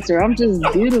a filter. I'm just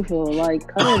beautiful. Like,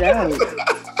 cut it out.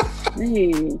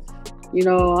 Hey, you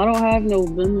know, I don't have no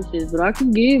blemishes, but I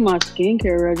can give you my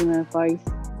skincare regimen, Fikes.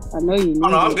 I know you need no,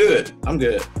 I'm good.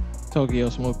 Tokiyo,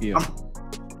 Smokey. I'm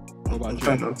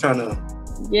trying to.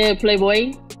 Yeah,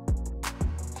 Playboy.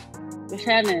 What's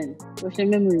happening? What's your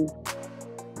memory?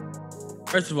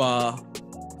 First of all,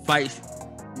 Fikes,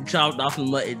 you chopped off some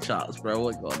mutton chops, bro.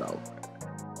 What's going on?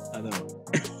 I know.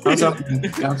 Got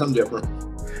something different.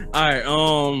 All right,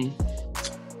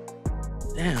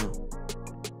 damn.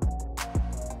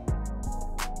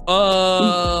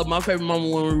 My favorite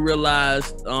moment when we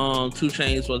realized 2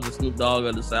 Chainz was the Snoop Dogg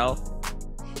of the South.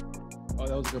 Oh,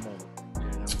 that was a good moment.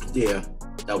 Yeah,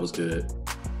 that was good.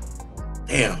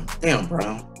 Damn,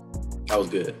 Brown. That was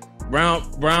good.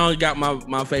 Brown got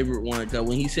my favorite one, because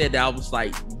when he said that, I was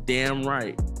like, damn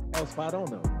right. That was spot on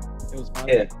though. It was spot on.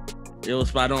 Yeah. It was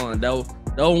spot on. That was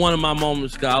one of my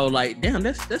moments, because I was like, damn,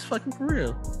 that's fucking for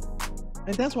real.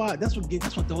 And that's what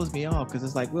throws me off, because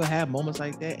it's like we'll have moments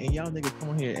like that, and y'all niggas come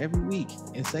on here every week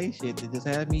and say shit that just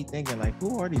have me thinking like,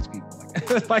 who are these people?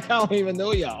 Like I don't even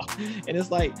know y'all. And it's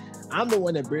like I'm the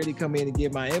one that barely come in and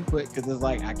give my input, because it's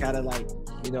like I gotta like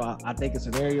you know, I think of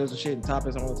scenarios and shit and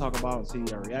topics I want to talk about and see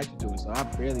your reaction to it. So I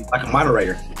barely like a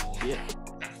moderator. Yeah.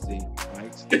 See,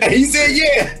 right? He said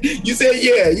yeah. You said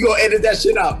yeah. You gonna edit that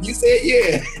shit out. You said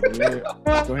yeah.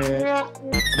 Go ahead. I'm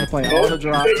gonna play all the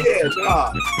drops. Yeah,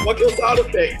 nah. Fuck your sound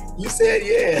effect. You said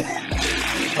yeah.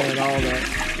 Playing all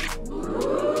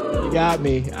that. You got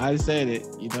me. I said it.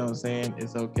 You know what I'm saying?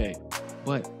 It's okay.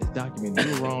 But it's documented.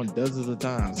 You were wrong dozens of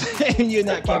times. And you're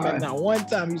not came back not one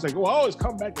time. You was like, well, I always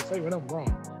come back to say when I'm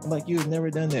wrong. I'm like, you've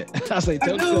never done that. I was like,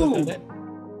 tell me done that.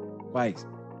 Fikes,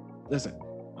 listen,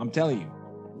 I'm telling you,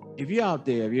 if you're out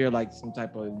there, if you're like some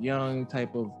type of young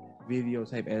type of video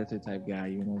type editor type guy,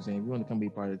 you know what I'm saying? If you want to come be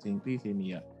part of the team, please hit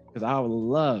me up. Because I would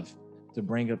love to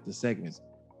bring up the segments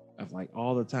of like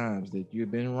all the times that you've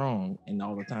been wrong and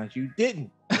all the times you didn't.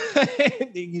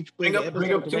 You bring up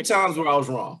 2 times where I was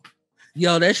wrong.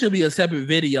 Yo, that should be a separate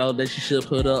video that you should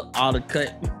put up all the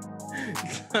cut.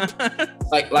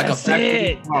 like that's a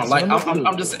fact. Like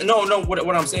I'm just no.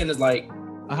 What I'm saying is like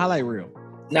a highlight reel.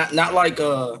 Not like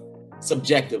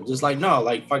subjective. Just like no,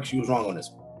 like fuck, she was wrong on this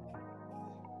one.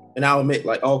 And I'll admit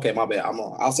like, oh, okay, my bad, I'm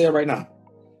wrong. I'll say it right now.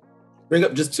 Bring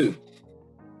up just 2.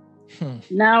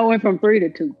 Now it went from 3 to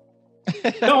 2.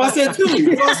 No, I said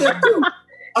 2. No, I said 2.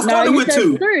 I started with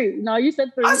 2. 3. No, you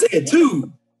said 3. I said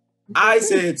 2. I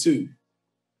said 2.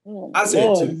 I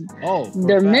said 2. Oh,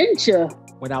 dementia.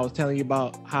 When I was telling you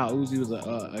about how Uzi was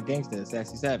a gangster,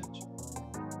 Sassy Savage.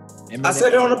 I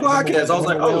said it on the podcast. I was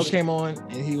like, oh, came on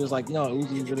and he was like, you know,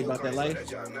 Uzi really about that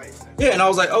life. Yeah, and I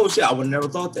was like, oh shit, I would have never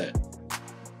thought that.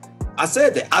 I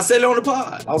said that. I said it on the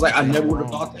pod. I was like, I never would have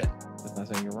thought that. That's not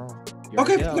saying you're wrong.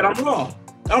 Okay, but I'm wrong.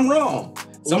 I'm wrong.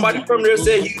 Somebody from there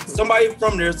said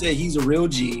he's a real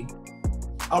G.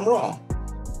 I'm wrong.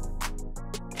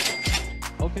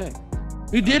 Okay.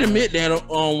 He did admit that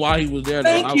on while he was there.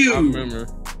 Thank you. I remember.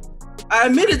 I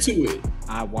admitted to it.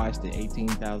 I watched it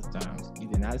 18,000 times. You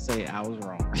did not say I was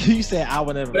wrong. You said I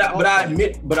would never. But I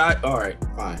admit. All right,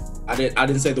 fine. I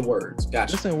didn't say the words.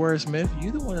 Gotcha. Listen, Wordsmith,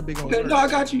 you the one that big on words. No, I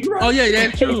got you. You're right. Oh yeah,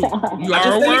 that's true. You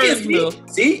are a wordsmith.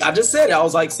 See, I just said it. I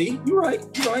was like, see, you're right.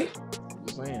 You're right.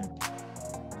 Just saying.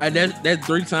 That's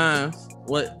 3 times.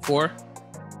 What, 4?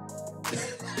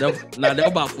 No, they're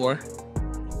about 4.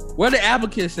 Where the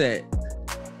advocates at?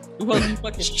 Who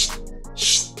fucking?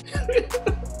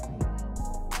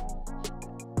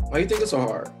 Why you think it's so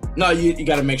hard? No, you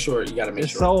got to make sure. You got to make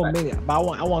it's sure. So many, but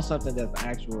I want something that's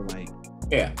actual, like,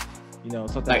 yeah, you know,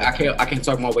 something like I can't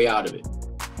talk my way out of it.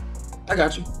 I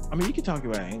got you. I mean, you can talk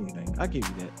about anything. I'll give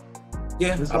you that.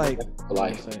 Yeah, it's like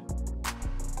life.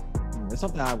 It's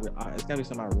something it's gotta be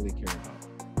something I really care about.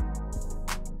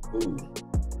 Ooh.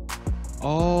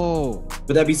 Oh,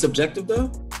 would that be subjective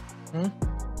though?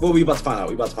 Well, we about to find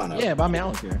out. Yeah, but I mean, I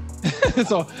don't care.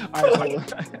 So, all right.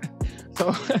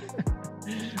 So,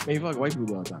 man, fuck white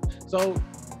people all the time. So,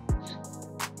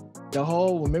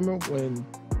 remember when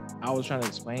I was trying to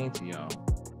explain to y'all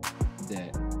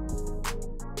that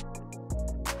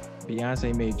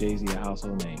Beyonce made Jay-Z a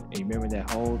household name, and you remember that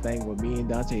whole thing where me and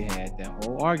Dante had that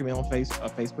whole argument on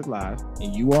Facebook Live,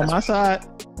 and you were on my side.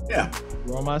 Yeah,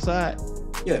 you were on my side.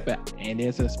 Yeah, and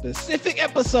there's a specific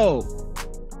episode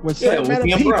with certain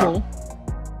people,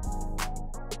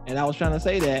 and I was trying to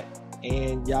say that,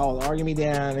 and y'all arguing me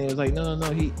down, and it was like, no,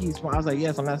 he's smart. I was like,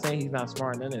 yes, I'm not saying he's not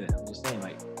smart, none of that. I'm just saying,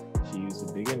 like, she was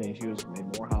a bigger name, she was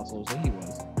in more households than he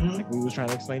was. Like we was trying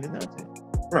to explain it Dante.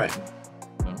 Right.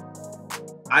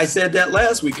 I said that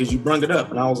last week because you brought it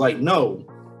up, and I was like, no.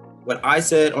 What I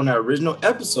said on that original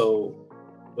episode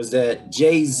was that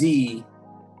Jay-Z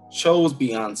chose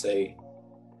Beyonce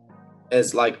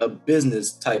as like a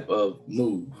business type of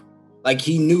move. Like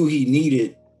he knew he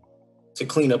needed to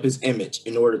clean up his image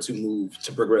in order to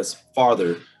progress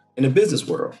farther in the business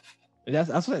world. And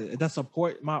that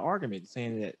support my argument,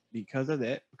 saying that because of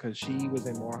that, because she was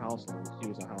in more households, she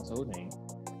was a household name.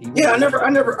 Yeah, I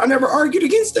never argued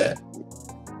against that.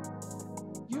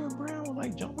 You and Brown were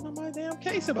like jumping on my damn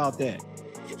case about that.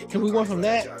 Can we go from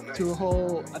that to a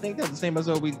whole? I think that's the same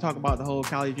episode we talk about the whole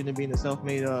Kylie Jenner being a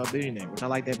self-made billionaire, which I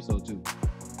like the episode too.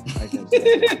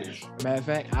 Matter of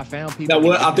fact, I found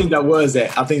people. I think that was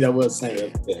that. I think that was the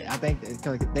same. Yeah. I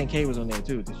think Kay was on there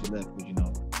too until she left, but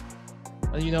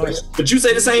but you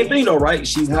say the same thing though, right?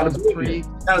 She's not a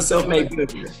self-made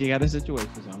billionaire. She got a situation.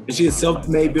 She's a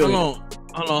self-made billionaire.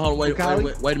 Hold on. Wait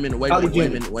a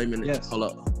minute. Yes. Hold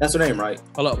up. That's her name, right?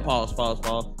 Hold up. Pause.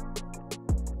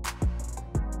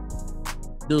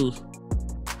 Deuce.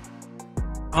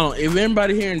 Hold on. If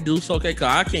anybody hearing Deuce, okay? Cause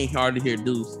I can't hardly hear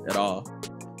Deuce at all.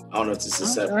 I don't know if this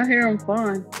is separate. I hear him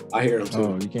fine. I hear him too.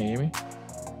 Oh, you can't hear me?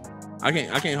 I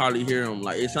can't hardly hear him.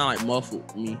 Like it sounds like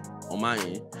muffled me on my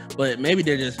end, but maybe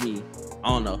they're just me. I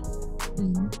don't know.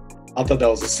 Mm-hmm. I thought that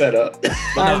was a setup.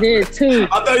 I did too.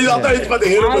 I thought you was about to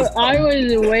hit him. I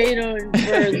was waiting for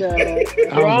the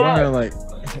drop.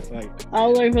 I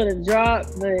was waiting for the drop,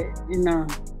 but you know.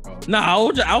 No, I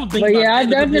was thinking. But yeah, I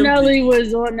definitely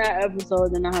was on that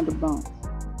episode, and I had to bounce.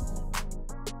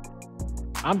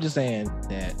 I'm just saying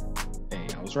that. Hey,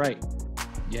 I was right.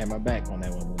 You had my back on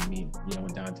that one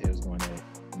when Dante was going at it.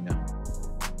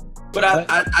 But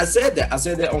I said that. I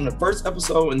said that on the first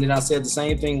episode, and then I said the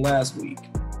same thing last week.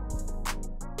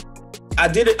 I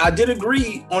did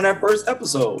agree on that first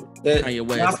episode that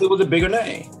Beyonce was a bigger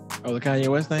name. Oh, the Kanye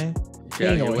West thing?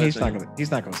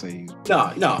 He's not gonna say he's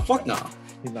No, fuck no.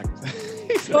 He's not gonna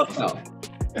say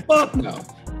Fuck no.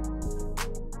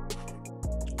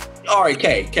 All right,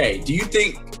 K, do you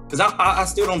think, because I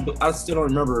still don't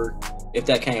remember if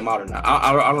that came out or not.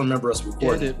 I don't remember us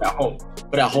recording that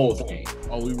whole thing.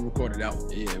 Oh, we recorded that one.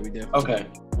 Yeah, we definitely. Okay.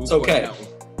 It's okay.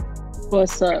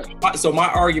 What's up? So my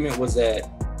argument was that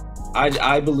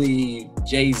I believe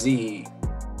Jay-Z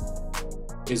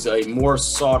is a more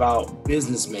sought out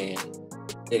businessman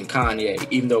than Kanye,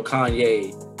 even though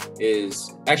Kanye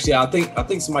is actually, I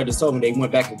think somebody just told me they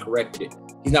went back and corrected it.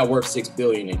 He's not worth $6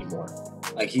 billion anymore.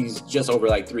 Like he's just over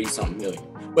like 3-something million.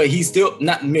 But he's still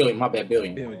not million, my bad,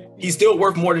 billion. He's still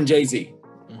worth more than Jay-Z.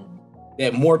 Mm-hmm.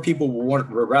 That more people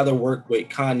would rather work with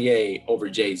Kanye over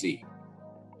Jay-Z.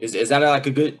 Is that like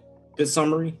a good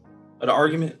summary of the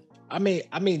argument? I mean,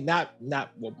 not.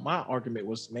 Well, my argument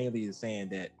was mainly saying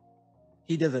that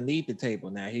he doesn't need the table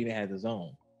now. He has his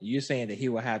own. You're saying that he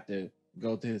will have to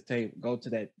go to his table,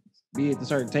 be at the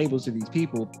certain tables to these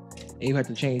people, and you have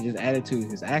to change his attitude,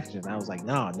 his actions. I was like,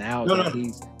 nah. Now that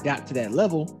he's got to that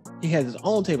level, he has his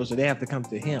own table, so they have to come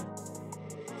to him.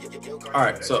 All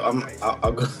right, so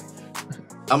I'll go.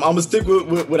 I'm gonna stick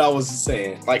with what I was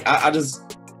saying. Like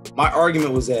my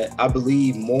argument was that I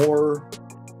believe more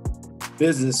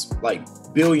business, like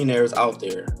billionaires out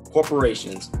there,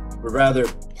 corporations, would rather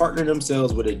partner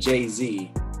themselves with a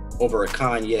Jay-Z over a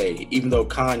Kanye, even though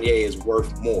Kanye is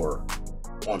worth more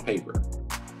on paper.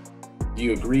 Do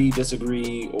you agree,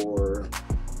 disagree, or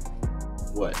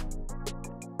what?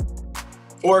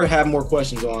 Or have more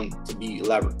questions on to be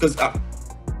elaborate? Because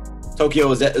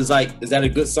Tokiyo, is that a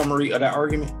good summary of that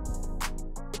argument?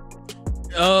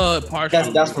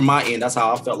 Partially. That's from my end. That's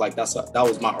how I felt like that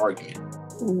was my argument.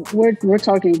 We're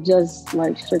talking just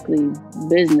like strictly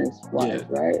business wise,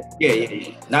 right?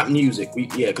 Yeah. Not music.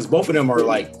 Because both of them are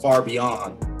like far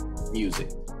beyond music.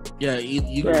 Yeah,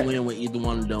 you can win with either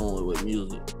one of them with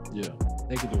music. Yeah,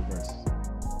 they can do verses.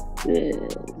 Yeah.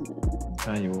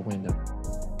 Kanye will win them.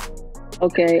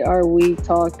 Okay, are we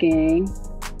talking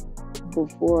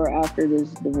before or after this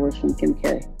divorce from Kim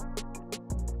K?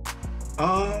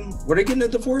 Were they getting a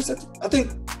divorce? I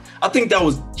think that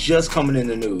was just coming in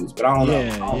the news, but I don't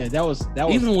know. Yeah, that was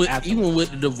even with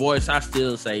the divorce, I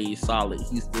still say he's solid.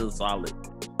 He's still solid.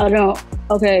 I don't.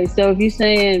 Okay, so if you're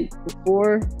saying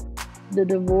before the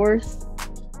divorce,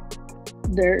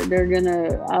 they're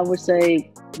gonna, I would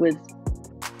say, with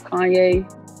Kanye,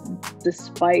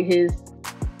 despite his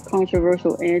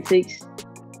controversial antics,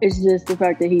 it's just the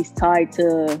fact that he's tied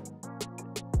to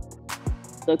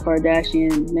the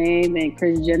Kardashian name and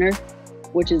Kris Jenner,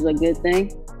 which is a good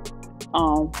thing.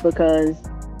 Because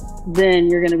then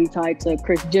you're going to be tied to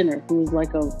Kris Jenner, who's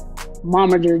like a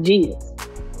momager genius.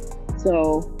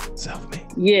 So self-made.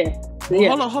 Yeah.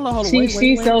 Hold on.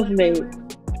 She's self-made.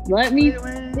 Let me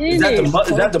finish. Is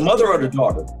that the mother or the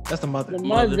daughter? That's the mother. The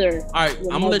mother. All right,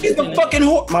 I'm gonna let you finish. It's a fucking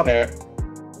horse. My bad.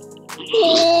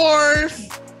 Horse.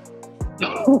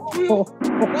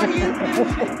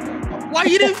 Why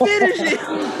you didn't finish it?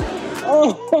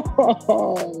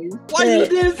 Why you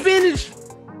didn't finish?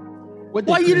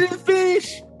 Why you didn't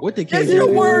finish? What the KJ That's your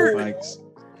word.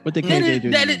 What the KJ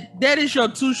do? That is your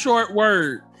too short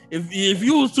word. If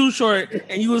you was too short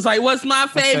and you was like, "What's my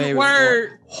favorite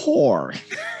word?" Whore.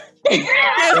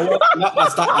 I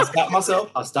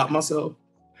stopped myself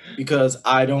because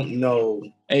I don't know.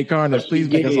 Hey, Carnage, please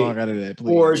make a song out of that,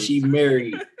 please. Or she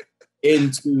married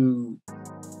into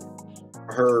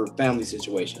her family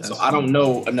situation. So I don't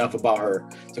know enough about her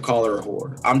to call her a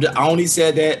whore. I only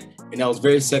said that, and that was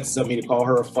very sexist of me to call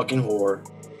her a fucking whore,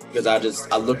 because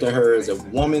I looked at her as a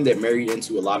woman that married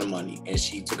into a lot of money, and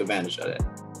she took advantage of that.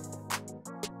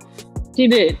 She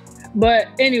did. But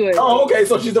anyway. Oh, okay.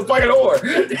 So she's a fucking whore.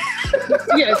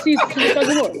 Yeah, she's a fucking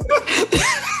whore.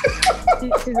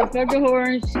 She's a fucking whore,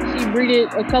 and she breeded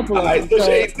a couple of them. So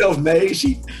she ain't self-made.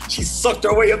 She sucked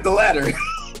her way up the ladder.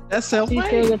 That's self-made. She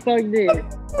still the fuck did.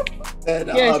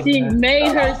 Yeah, she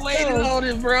made herself. Wait on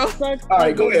it, bro. All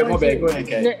right, go ahead. My bad. Go ahead,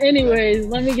 Kay. Anyways,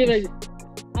 let me give it.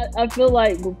 I feel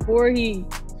like before he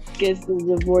gets the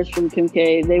divorce from Kim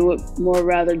K, they would more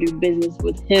rather do business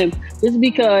with him, just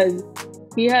because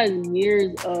he has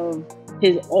years of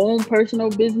his own personal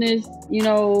business,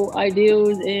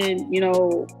 ideals and,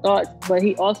 thoughts, but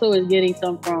he also is getting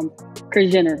some from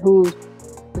Kris Jenner, who,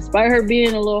 despite her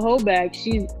being a little holdback,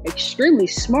 she's extremely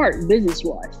smart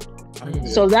business-wise.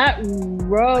 So that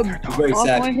rubbed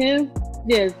off on him.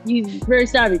 Yes, he's very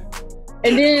savvy.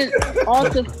 And then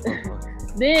also,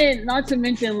 not to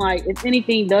mention, like, if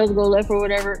anything does go left or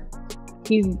whatever,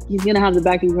 he's gonna have the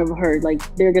backing of her. Like,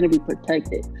 they're gonna be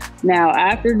protected. Now,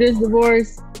 after this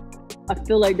divorce, I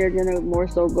feel like they're gonna more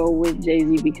so go with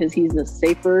Jay-Z because he's a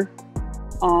safer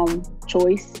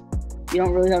choice. You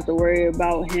don't really have to worry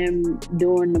about him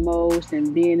doing the most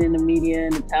and being in the media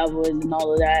and the tabloids and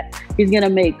all of that. He's gonna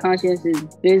make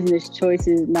conscientious business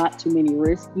choices, not too many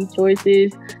risky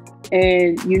choices.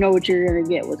 And you know what you're gonna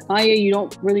get. With Kanye, you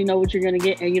don't really know what you're gonna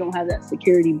get, and you don't have that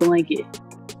security blanket.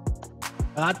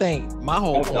 And I think my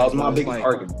whole that was my biggest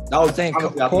argument. I think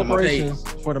corporations,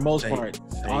 for the most part,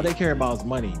 all they care about is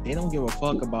money. They don't give a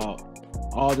fuck about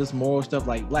all this moral stuff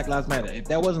like Black Lives Matter. If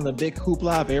that wasn't a big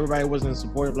hoopla, if everybody wasn't in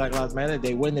support of Black Lives Matter,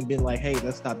 they wouldn't have been like, hey,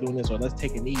 let's stop doing this, or let's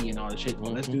take a knee and all this shit, or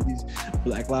let's do these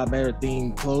Black Lives Matter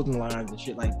themed clothing lines and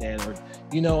shit like that, or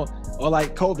or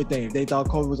like COVID thing. If they thought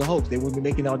COVID was a hoax, they wouldn't be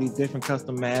making all these different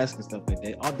custom masks and stuff like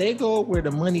that. They go where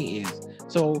the money is.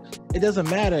 So it doesn't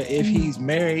matter if he's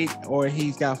married or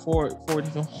he's got four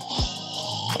different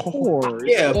whores.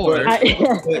 Yeah, but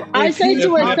I say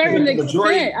to a certain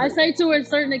extent. I say to a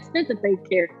certain extent that they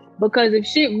care, because if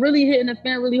shit really hitting the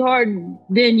fan really hard,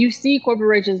 then you see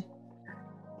corporations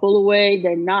pull away.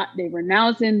 They're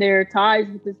renouncing their ties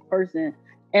with this person,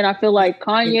 and I feel like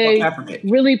Kanye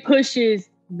really pushes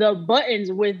the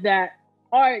buttons with that.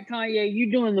 All right, Kanye,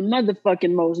 you doing the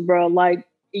motherfucking most, bro. Like,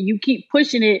 you keep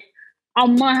pushing it,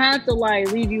 I'm gonna have to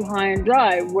like leave you high and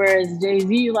dry. Whereas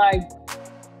Jay-Z, like,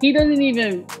 he doesn't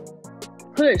even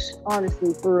push,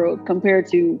 honestly, for real, compared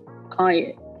to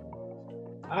Kanye.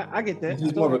 I get that.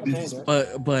 He's more of a business. But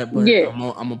yeah.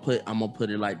 I'm gonna put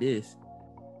it like this: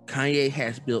 Kanye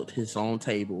has built his own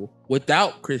table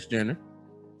without Kris Jenner,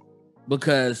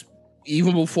 because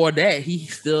even before that, he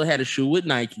still had a shoe with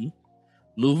Nike,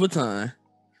 Louis Vuitton,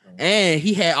 and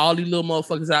he had all these little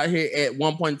motherfuckers out here at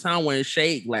one point in time wearing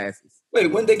shade glasses. Wait,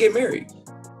 when did they get married?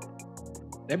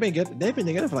 They've been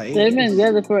together for like 8 years. They've been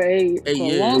together for a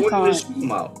long time. When did the shoe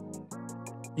come out?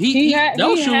 He had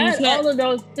all of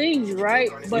those things, right?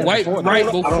 But right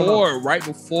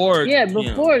before. Yeah,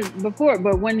 before.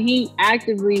 But when he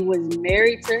actively was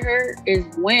married to her is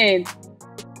when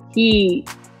he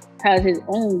has his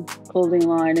own clothing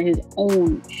line and his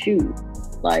own shoe.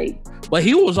 Like, but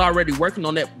he was already working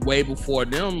on that way before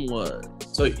them was.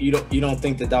 So you don't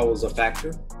think that was a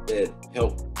factor that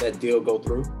helped that deal go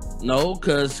through? No,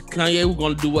 because Kanye was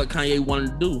going to do what Kanye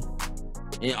wanted to do.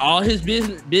 In all his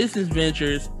business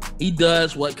ventures, he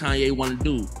does what Kanye wanted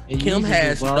to do. And Kim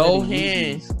has no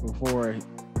hands before.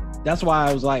 That's why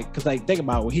I was like, because like, think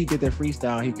about it, when he did that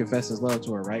freestyle, he confessed his love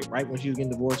to her, right? Right when she was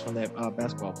getting divorced from that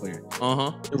basketball player.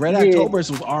 The Red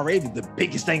Octobers was already the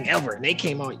biggest thing ever, and they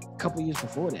came out a couple years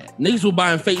before that. Niggas were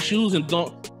buying fake shoes and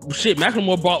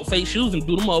Macklemore bought fake shoes and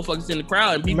threw them motherfuckers in the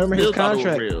crowd. And people remember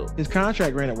his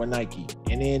contract ran up with Nike,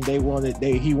 and then he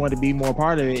wanted to be more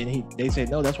part of it, and they said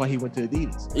no. That's why he went to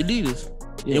Adidas.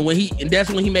 Yeah. And that's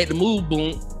when he made the move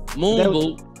boom.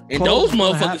 And those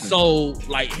motherfuckers sold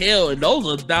like hell, and those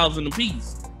are $1,000 a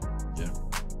piece. Yeah.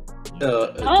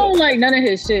 I don't like none of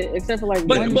his shit except for like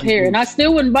one pair, and I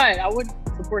still wouldn't buy it. I wouldn't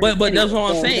support it. But that's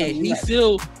what I'm saying. He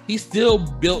still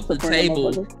built the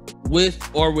table with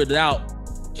or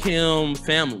without Kim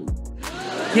family.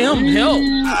 Kim helped.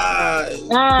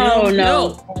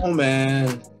 No. Oh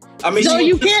man. I mean, so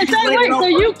you can't say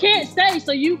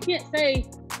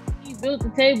he built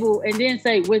the table and then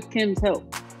say with Kim's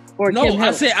help.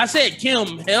 I said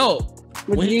Kim helped.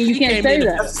 When you can't say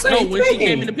that. When she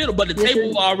came in the middle, but the table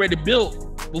was already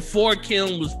built before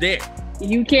Kim was there.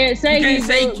 You can't say he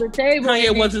built the table.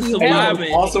 Kanye wasn't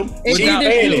surviving. Awesome. He did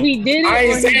it. I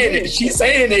ain't saying it. She's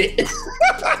saying it.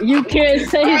 You can't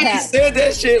say that. I said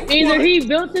that shit. Either he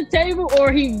built the table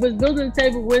or he was building the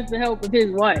table with the help of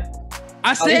his wife.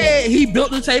 I said he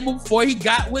built the table before he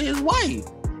got with his wife.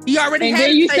 He already had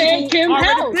the table Kim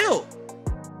already built.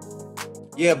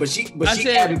 Yeah, but she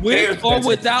said with or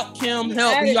without Kim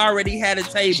help, he already had a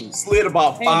table. She slid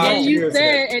about 5 years.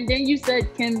 And then you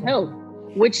said Kim help,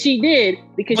 which she did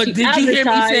because but she did you hear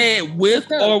me say with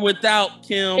or without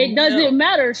Kim? It doesn't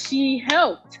matter. She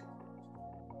helped.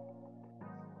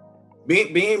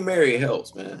 Being married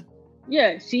helps, man.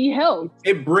 Yeah, she helped.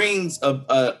 It brings an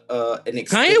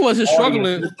Kanye wasn't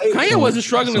struggling. Kanye wasn't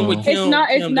struggling with Kim.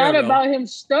 It's not about him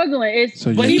struggling.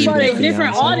 But he brought a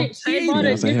different audience. She brought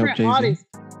a different audience.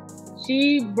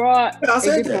 She brought a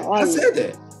different audience. I said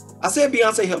that. I said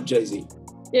Beyonce helped Jay-Z.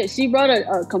 Yeah, she brought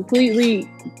a completely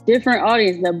different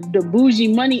audience, the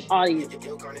bougie money audience.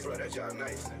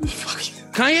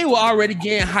 Kanye was already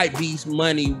getting hype beast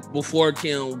money before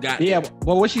Kim got there.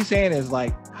 But what she's saying is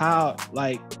like how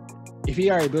if he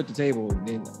already built the table,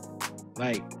 then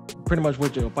like pretty much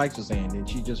what your Fikes was saying, then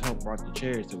she just helped brought the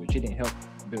chairs to it. She didn't help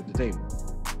build the table.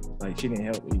 Like she didn't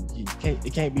help.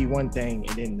 It can't be one thing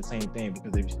and then the same thing,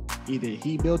 because if either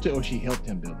he built it or she helped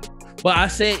him build it. But I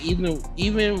said even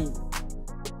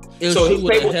if she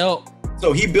would have helped.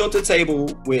 So he built a table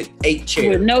with 8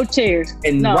 chairs. With no chairs.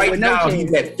 And right now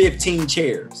he's at 15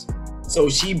 chairs. So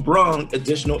she brung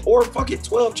additional, or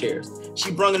 12 chairs.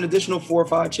 She brung an additional 4 or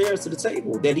 5 chairs to the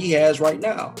table that he has right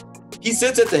now. He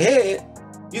sits at the head.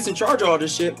 He's in charge of all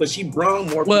this shit, but she brung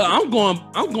more. Well, people.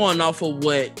 I'm going off of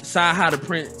what Sci-Hi the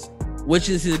Prince, which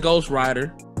is his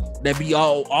ghostwriter, that be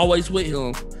always with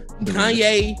him.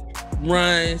 Kanye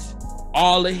runs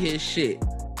all of his shit.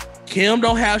 Kim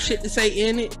don't have shit to say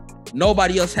in it.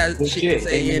 Nobody else has shit to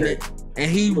say in it,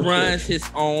 and he runs his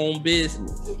own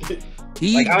business.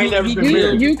 You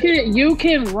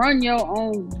can run your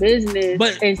own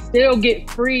business, and still get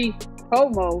free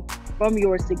promo from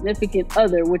your significant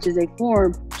other, which is a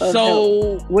form of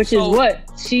help, which is what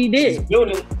she did. She's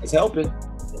building, it's helping.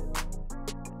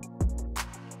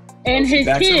 And his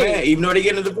kids, even though they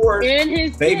get a divorce, and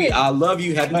his baby, kids. I love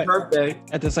you, happy birthday.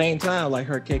 At the same time, like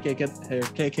her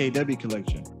KKW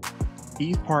collection,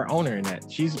 he's part owner in that.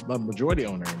 She's a majority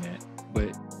owner in that,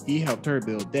 but he helped her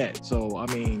build that. So I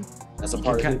mean, that's a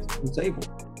part of the table,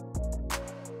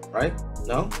 right?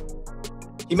 No,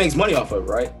 he makes money off of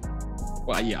it, right?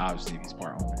 Well, yeah, obviously he's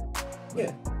part owner.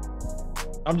 Yeah,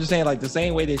 I'm just saying, like the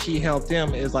same way that she helped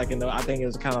him is like I think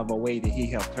it's kind of a way that he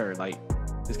helped her. Like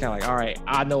it's kind of like, all right,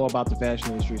 I know about the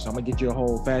fashion industry, so I'm gonna get you a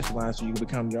whole fashion line so you can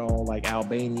become your own like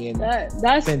Albanian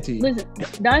Fenty. Listen,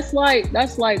 that's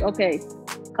like okay,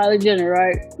 Kylie Jenner,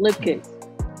 right? Lip kicks.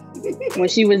 When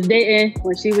she was dating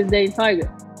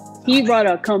Tyga, he brought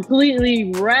a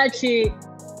completely ratchet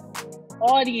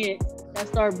audience that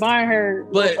started buying her.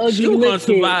 But she was gonna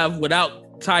survive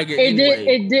without Tyga.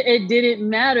 It didn't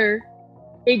matter.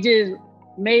 It just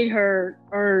made her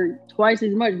earn twice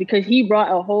as much because he brought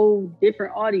a whole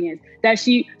different audience that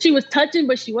she was touching,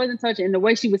 but she wasn't touching. And the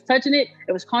way she was touching it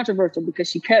was controversial because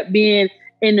she kept being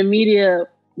in the media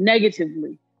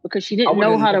negatively because she didn't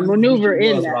know how to maneuver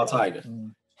in that. About Tyga.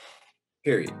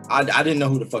 Period. I didn't know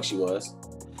who the fuck she was.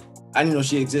 I didn't know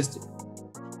she existed.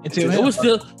 It was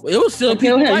still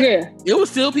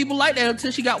people like that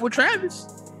until she got with Travis.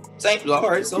 Same. All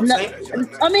right. So same.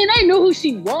 I mean, they knew who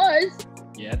she was.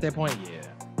 Yeah, at that point, yeah.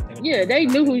 Yeah, they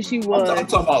knew who she was. I'm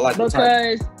talking about like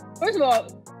because first of all,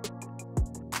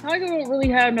 Tyga don't really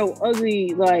have no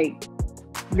ugly like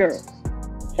girls,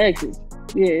 exes.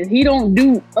 Yeah, he don't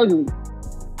do ugly.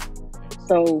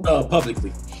 So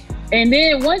publicly. And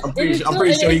then once I'm pretty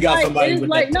sure he got somebody with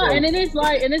that. And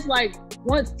it's like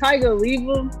once Tyga leave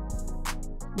them,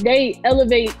 they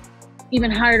elevate even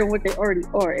higher than what they already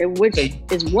are, and which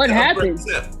is what happens.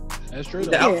 That's true.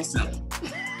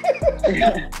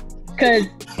 Because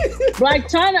Black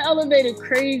China elevated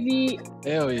crazy.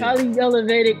 Hell yeah. Kylie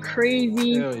elevated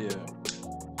crazy. Hell yeah.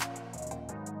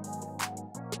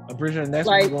 I'm pretty sure next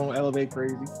one's gonna elevate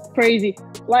crazy. Crazy.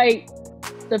 Like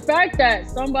the fact that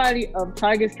somebody of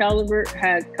Tyga's caliber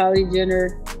had Kylie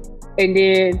Jenner, and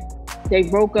then they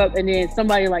broke up, and then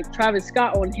somebody like Travis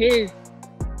Scott on his,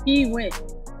 he went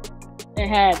and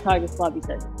had Tyga sloppy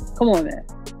seconds. Come on, man.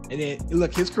 And then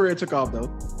look, his career took off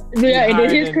though. Yeah, and then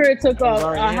his career took off.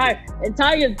 And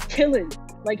Tyga's killing.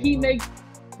 Like he makes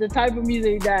the type of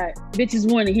music that bitches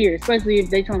want to hear, especially if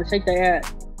they trying to shake their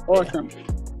ass or something.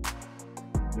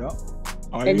 Yep.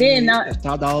 And then now it's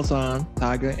Top Dollar Sign,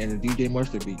 Tyga, and the DJ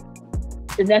Mustard beat.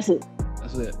 And that's it.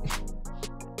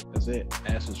 That's it.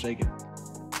 Ass is shaking.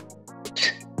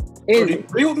 Do you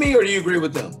agree with me or do you agree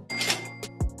with them?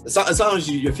 As long as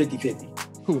you're 50-50.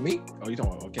 Who, me? Oh, you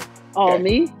talking about, okay. Oh,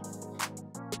 me?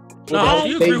 No, I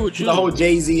agree with you. The whole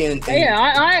Jay-Z and yeah,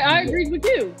 I agree with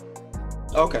you.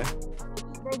 Okay.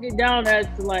 Broke it down as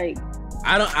to like.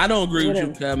 I don't agree with you,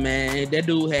 because man, that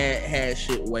dude had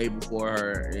shit way before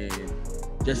her, and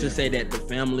just to say that the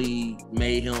family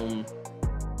made him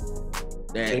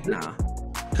that nah.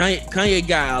 Kanye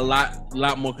got a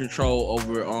lot more control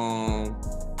over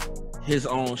his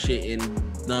own shit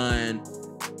and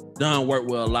done work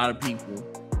with a lot of people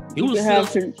He was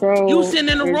have control. He was sitting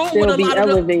in the room with a lot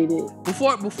elevated.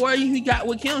 of before he got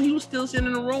with Kim. He was still sitting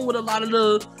in the room with a lot of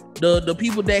the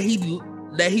people that he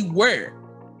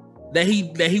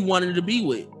wanted to be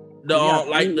with. The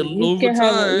Louis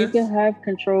Vuitton. You can have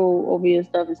control over your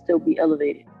stuff and still be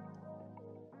elevated.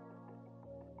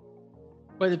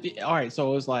 But all right,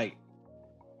 so it's like,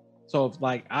 if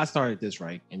like I started this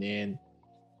right, and then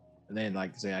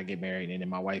like say I get married, and then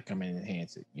my wife come in and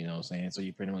enhance it. You know what I'm saying? So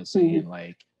you're pretty much saying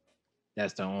like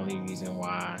that's the only reason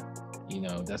why,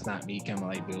 that's not me kind of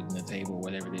like building the table,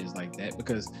 whatever it is like that,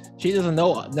 because she doesn't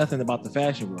know nothing about the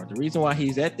fashion world. The reason why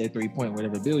he's at that 3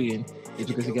 whatever billion is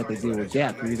because he got to deal with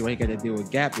Gap. The reason why he got to deal with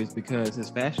Gap is because his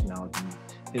fashion knowledge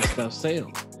and his stuff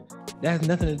sells. That has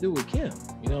nothing to do with Kim.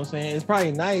 You know what I'm saying? It's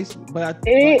probably nice, but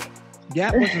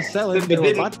Gap wasn't selling. They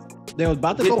was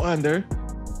about to go under.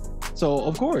 So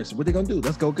of course, what they gonna do?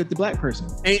 Let's go get the black person.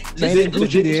 Did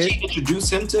she introduce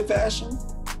him to fashion?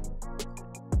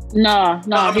 No.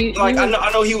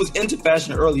 I know he was into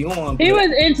fashion early on. He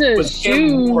was into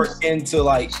shoes. More into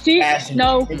fashion.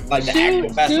 No, like the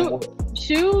actual fashion world.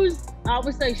 Shoes. I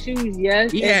would say shoes,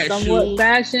 yes, and somewhat shoes.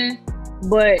 Fashion,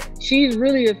 but she's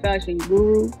really a fashion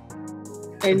guru.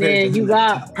 And then you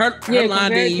got her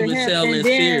line didn't even sell in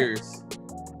Sears.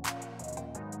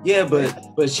 Yeah,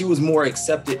 but she was more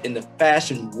accepted in the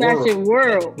fashion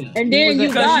world. And then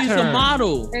you got she's a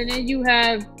model. And then you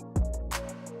have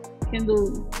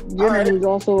Kendall Jenner, who's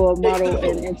also a model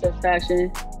and into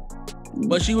fashion.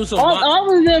 But she was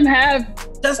all of them have.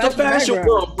 That's the fashion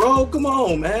world, bro. Come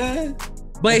on, man.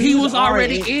 But he was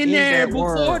already in there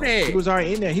before that. He was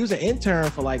already in there. He was an intern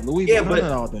for like Louis Vuitton and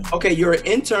all them. Okay, you're an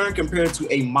intern compared to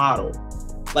a model.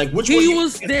 Like which he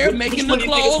was there making the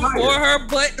clothes for her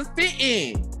butt to fit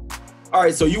in. All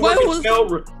right, so you work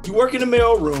in the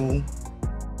mail room,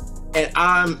 and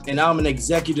I'm an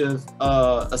executive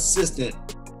assistant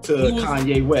to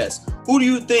Kanye West. Who do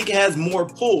you think has more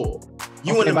pull?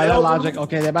 You in the by mail that logic, room?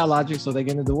 Okay, that by logic, so they're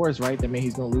getting a divorce, right? That means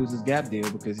he's gonna lose his Gap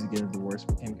deal because he's getting a divorce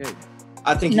with Kim K.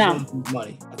 I think he's gonna lose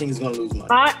money. I think he's gonna lose money.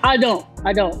 I don't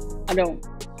because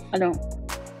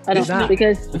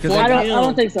I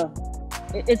don't think so.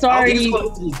 It's already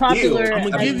popular. I'm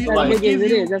gonna give you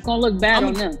it is. That's gonna look bad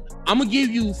on them. I'm gonna give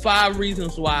you 5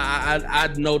 reasons why I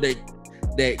know that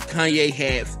Kanye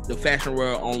had the fashion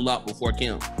world on lock before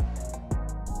Kim.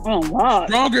 Oh wow!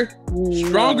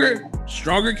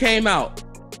 Stronger came out.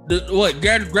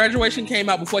 Graduation came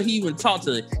out before he even talked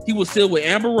to it. He was still with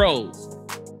Amber Rose.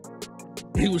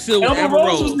 Amber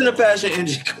Rose was in the fashion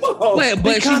industry. Come on,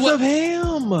 but because of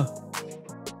him.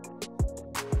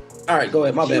 All right, go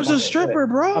ahead. My bad. She was a stripper,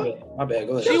 bro. My bad.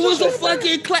 Go ahead. She was a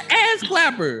fucking ass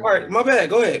clapper. All right, my bad.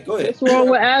 Go ahead. What's wrong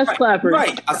with ass clappers?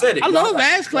 Right, I said it. I love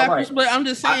ass clappers, but I'm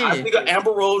just saying. I think of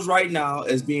Amber Rose right now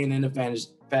as being in the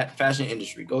fashion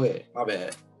industry. Go ahead. My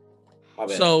bad.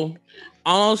 So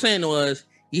all I'm saying was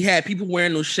he had people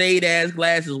wearing those shade ass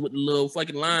glasses with the little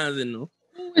fucking lines in them.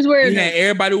 Who was wearing them? He had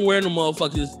everybody wearing them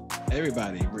motherfuckers.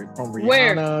 Everybody, from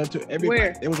Rihanna to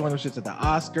everybody. It was one of those shits at the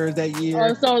Oscars that year.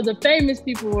 Oh, so the famous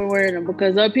people were wearing them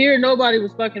because up here nobody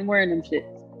was fucking wearing them shits.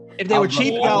 If they were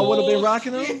cheap, y'all would have been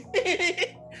rocking them.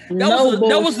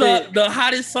 That was the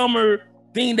hottest summer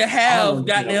thing to have.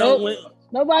 Goddamn.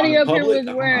 Nobody up here was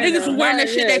wearing. Niggas was wearing that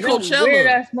shit at Coachella. Weird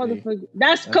ass motherfucker.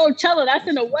 That's Coachella. That's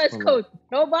in the West Coast.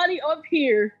 Nobody up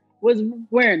here was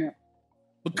wearing them.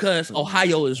 Because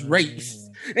Ohio is racist.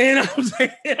 And I'm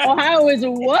saying Ohio is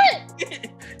what?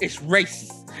 It's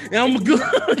racist. And I'm good.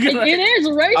 It is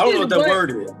racist. I don't know what that word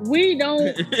is. We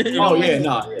don't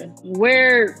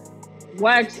wear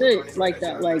wax shit like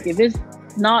that. Like if it's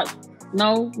not,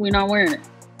 no, we're not wearing it.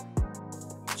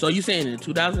 So you saying in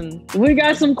 2000? We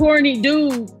got some corny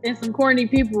dudes and some corny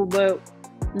people, but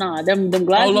nah, them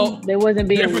glasses, they wasn't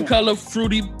being different color,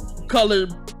 fruity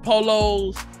colored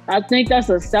polos. I think that's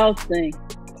a South thing.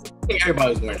 I think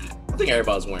everybody's wearing it.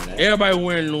 Everybody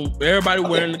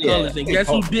wearing the colors, and guess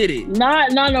who did it?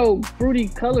 Not no fruity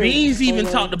colors. Beans even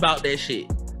talked about that shit.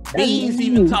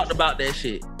 Talked about that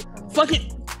shit. Fuck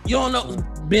it. You don't know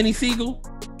Benny Siegel?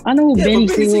 I know who Benny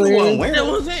Siegel is. That's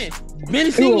what I'm saying.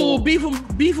 Benny Siegel was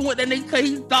beefing with that nigga because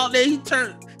he thought that he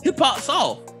turned hip hop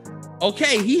soft.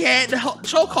 Okay, he had the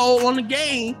chokehold on the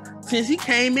game since he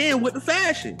came in with the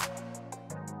fashion.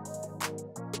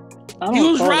 He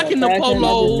was rocking the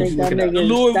polos, the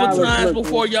Louis Vuittons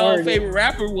before y'all favorite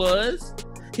rapper was.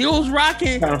 He was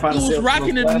rocking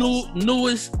the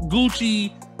newest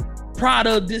Gucci,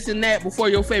 Prada, this and that before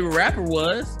your favorite rapper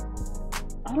was.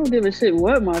 I don't give a shit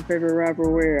what my favorite rapper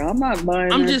wear. I'm not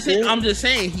buying. I'm just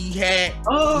saying he had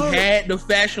the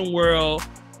fashion world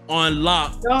on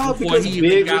lock No, before because he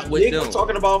even got with Big them. was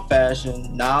talking about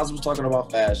fashion. Nas was talking about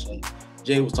fashion.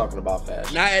 Jay was talking about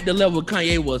fashion. Not at the level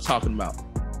Kanye was talking about.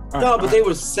 They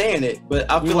were saying it, but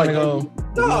I feel like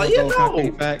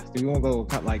facts. Do we want to go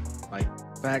like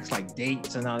facts like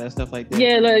dates and all that stuff like that?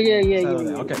 Yeah.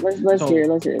 Okay. Let's hear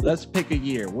it. Let's pick a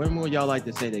year. When would y'all like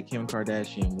to say that Kim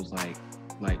Kardashian was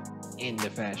like in the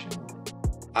fashion world?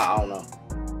 I don't know.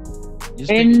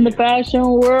 In the fashion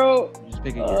world? Just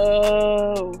pick a year.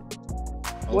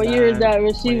 What year is that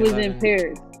when she was in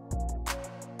Paris?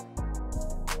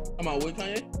 I'm out with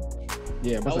Kanye?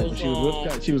 Yeah,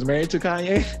 but she was married to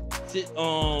Kanye?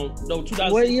 No,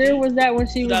 2016. What year was that when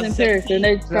she was in Paris? And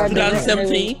they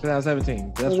 2017.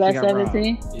 2017. Was that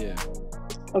 17? Yeah.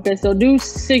 Okay, so Deuce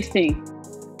 16.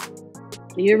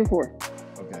 The year before.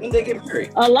 Okay. When they get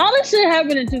married? A lot of shit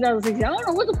happened in 2016. I don't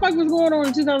know what the fuck was going on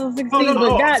in 2016. No.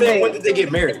 But I'm saying, when did they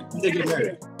get married? When did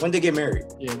they get married?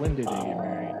 Yeah, when did they get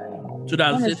married? 2016.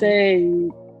 I want to say,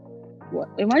 what?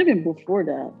 It might have been before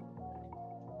that.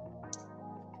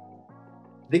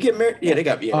 They get married? Yeah, they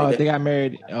got married. They got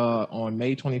married on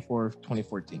May 24th,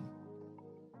 2014.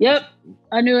 Yep,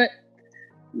 I knew it.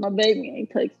 My baby ain't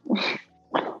takes.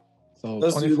 So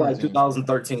let's do like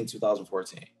 2013,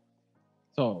 2014.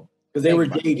 So because they were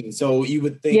dating, so you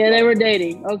would think. Yeah, they were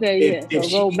dating. Okay, so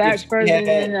go back further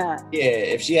than that. Yeah,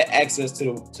 if she had access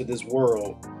to this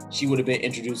world, she would have been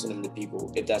introducing them to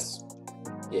people. If that's,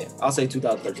 I'll say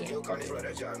 2013.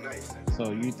 Okay.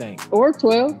 So you think? Or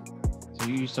 12.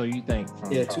 So you think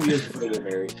from 2 years before they get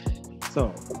married.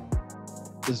 So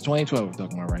this is 2012 we're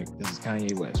talking about, right? This is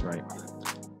Kanye West, right?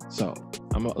 So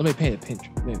let me paint a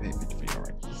picture. Let me paint a picture for you,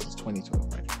 right? This is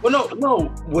 2012, right? Well,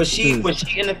 no. Was she in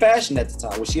the fashion at the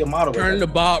time? Was she a model? Turn to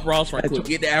Bob Ross right quick.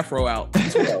 Get the afro out.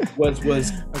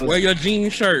 was wear your jean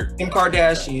shirt. Kim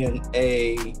Kardashian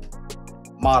a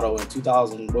model in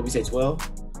 2000? What we say, 12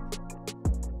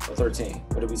 or 13?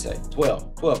 What did we say?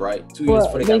 12, right? 2 years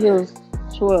before they got married.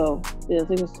 12. Yeah, I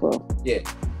think it was 12. Yeah,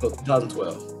 so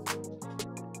 2012.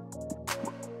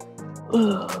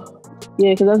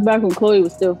 Yeah, because that's back when Chloe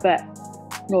was still fat.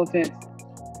 No offense.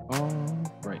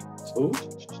 Right. Who?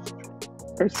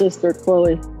 Her sister,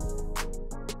 Chloe.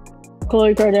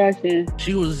 Khloe Kardashian.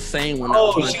 She was the same when I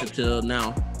was until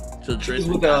now. To She's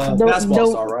with a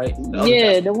basketball star, right?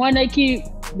 The one they keep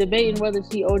debating whether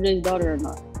she OJ's daughter or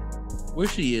not. Where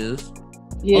she is.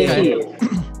 Yeah, she is.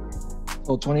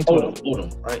 So 2012,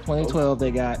 right? 2012, they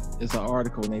got it's an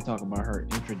article and they talk about her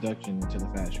introduction to the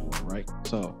fashion world, right?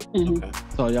 So,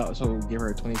 so give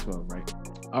her 2012, right?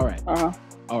 All right,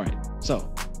 all right. So,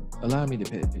 allow me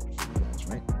to paint a picture for you guys,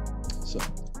 right? So,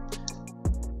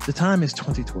 the time is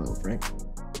 2012, right?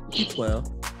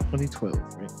 2012,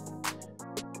 right?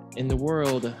 In the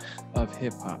world of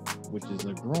hip hop, which is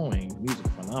a growing music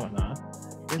phenomenon,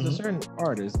 there's a certain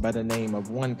artist by the name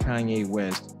of one Kanye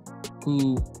West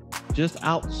who just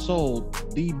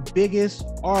outsold the biggest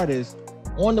artist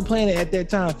on the planet at that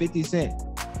time, 50 Cent.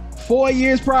 4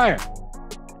 years prior.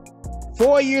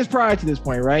 4 years prior to this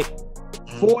point, right?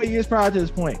 4 years prior to this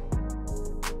point.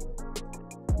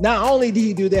 Not only did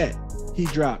he do that, he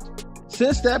dropped.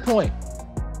 Since that point,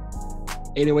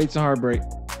 808s and Heartbreak,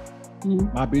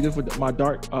 My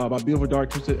Beautiful Dark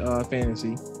Twisted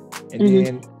Fantasy, and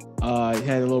then he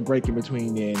had a little break in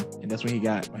between then, and that's when he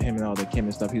got him and all that Kim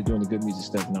and stuff. He was doing the good music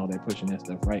stuff and all that, pushing that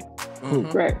stuff, right? Cool.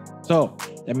 Right. So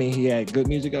that means he had good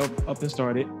music up and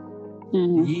started.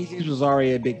 Yeezys was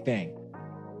already a big thing.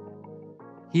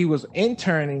 He was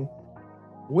interning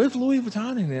with Louis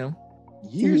Vuitton and them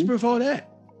years before that.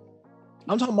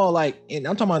 I'm talking about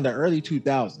the early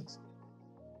 2000s.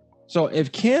 So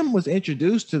if Kim was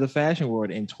introduced to the fashion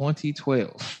world in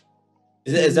 2012,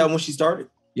 is that when she started?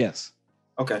 Yes.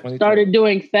 Okay. Started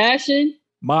doing fashion,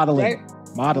 modeling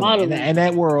in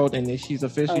that world, and then she's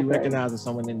officially recognized as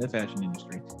someone in the fashion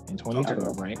industry in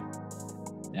 2012, right?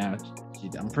 Now,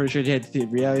 I'm pretty sure she had the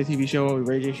reality TV show,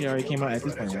 Radio She already came out at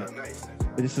this point, right?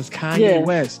 But this is Kanye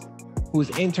West, who was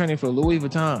interning for Louis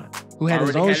Vuitton, who had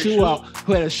his own shoe out,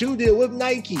 who had a shoe deal with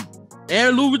Nike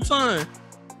and Louis Vuitton,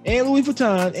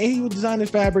 and he was designing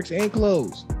fabrics and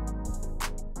clothes.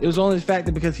 It was only the fact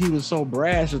that because he was so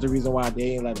brash is the reason why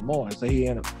they didn't let him on. So he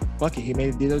ended up, he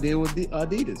made a deal with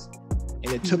Adidas.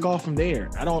 And it took off from there.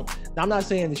 I'm not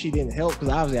saying that she didn't help, because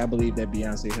obviously I believe that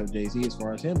Beyonce helped Jay-Z as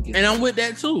far as him getting. And I'm with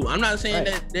that too. I'm not saying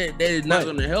that is not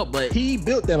going to help, but he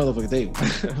built that motherfucking table.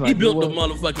 He built the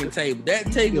motherfucking table.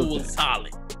 That table was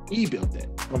solid. He built that.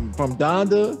 From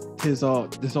Donda,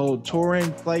 this old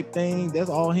touring type thing, that's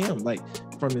all him. Like,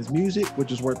 from his music,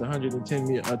 which is worth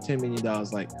 $10 million,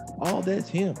 like, all that's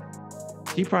him.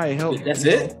 He probably helped. That's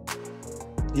it?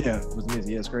 Yeah, it was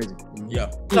music. Yeah, it's crazy. Yeah.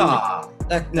 Nah,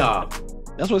 Nah.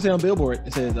 That's what it said on Billboard.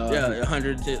 It said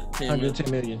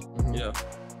 110 million. Mm-hmm. Yeah.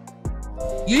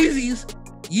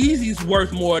 Yeezy's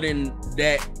worth more than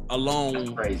that alone. That's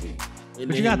crazy.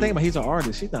 But you gotta think about, he's an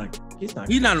artist. He's not.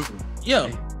 Yeah.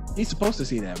 He's supposed to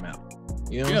see that amount.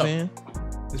 You know what I'm saying?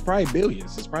 It's probably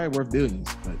billions. It's probably worth billions.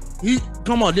 But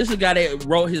come on, this is a guy that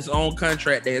wrote his own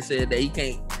contract that said that he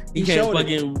can't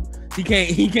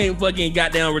fucking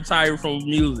goddamn retire from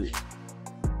music.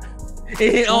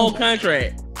 In his own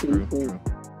contract. True.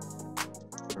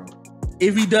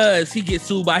 If he does, he gets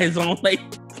sued by his own label.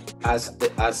 I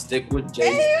stick with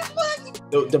Jay.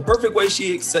 The perfect way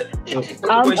she accept.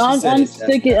 I'm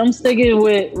sticking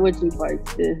with what you fight.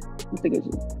 I'm sticking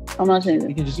with you. I'm not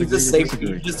changing. He's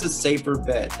just a safer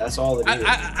bet. That's all it is.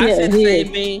 I said the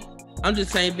same thing. I'm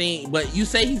just saying thing. But you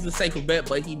say he's a safer bet,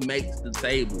 but he makes the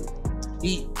table.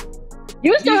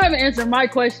 You still haven't answered my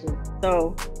question.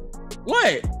 So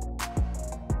what?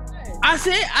 I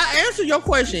said I answered your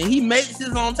question. He makes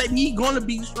his own table. He's gonna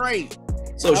be straight.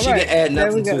 So she can add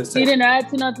nothing to the table. She didn't add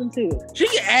to nothing to it. She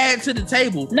can add to the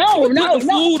table. No.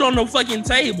 Food on the fucking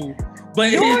table.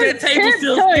 But is that table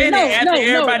still standing after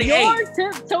everybody ate?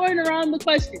 You're tiptoeing around the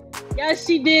question. Yes,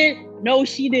 she did. No,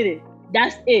 she didn't.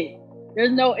 That's it.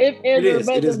 There's no if, ands, or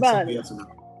buts about it.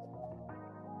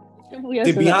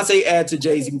 Did Beyonce add to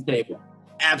Jay-Z's table?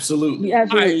 Absolutely. All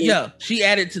right, yeah, she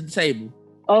added to the table.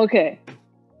 Okay.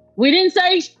 We didn't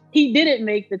say he didn't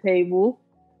make the table,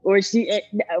 or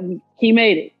he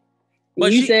made it.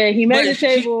 But you said he made the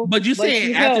table. But you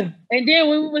said after, and then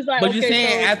we was like, but you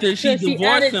saying after she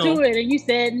divorced him, to it, and you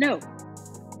said no.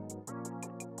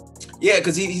 Yeah,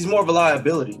 because he's more of a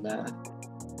liability, man.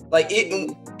 Like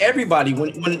everybody,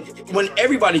 when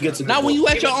everybody gets a divorce, not when you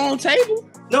at your own table.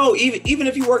 No, even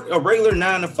if you work a regular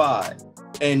 9 to 5.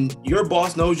 And your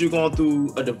boss knows you're going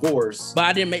through a divorce. But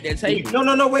I didn't make that table.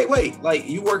 No, wait. Like,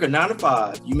 you work a 9 to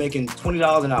 5, you making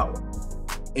 $20 an hour.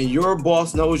 And your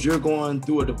boss knows you're going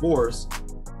through a divorce.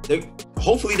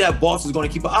 Hopefully that boss is going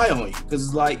to keep an eye on you because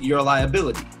it's like you're a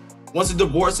liability. Once the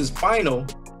divorce is final,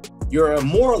 you're a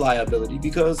moral liability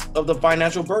because of the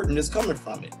financial burden that's coming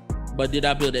from it. But did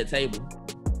I build that table?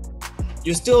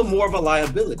 You're still more of a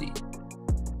liability.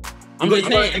 I'm just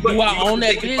saying, do I own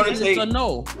that business or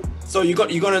no? So you're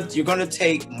gonna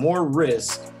take more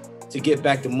risk to get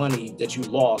back the money that you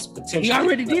lost potentially. He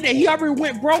already did that. He already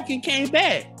went broke and came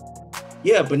back.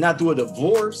 Yeah, but not through a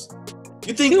divorce.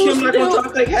 You think Kim not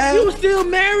gonna take half? He was still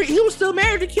married. He was still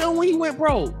married to Kim when he went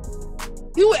broke.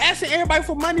 He was asking everybody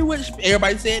for money, which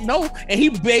everybody said no, and he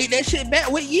paid that shit back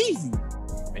with Yeezy.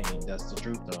 Man, that's the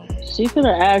truth though. She could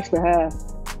have asked for half.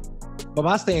 But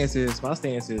my stance is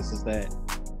that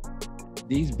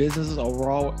these businesses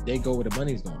overall, they go where the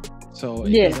money's going. So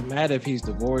it doesn't matter if he's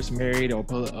divorced, married, or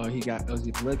he's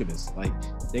polygamous. Like,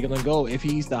 they're gonna go if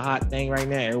he's the hot thing right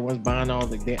now. Everyone's buying all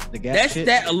the gas.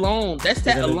 That alone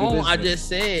I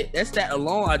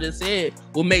just said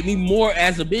will make me more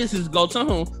as a business go to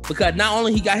him, because not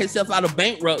only he got himself out of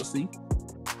bankruptcy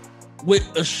with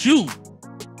a shoe,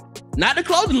 not the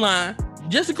clothing line,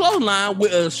 just a clothing line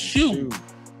with a shoe.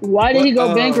 Why did he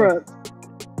go bankrupt?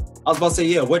 I was about to say,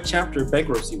 yeah, what chapter of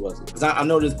bankruptcy was it? Because I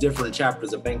know there's different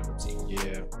chapters of bankruptcy.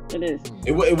 Yeah. It is.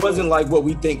 It wasn't like what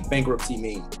we think bankruptcy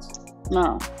means.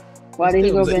 No. Why did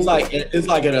he go bankrupt? It's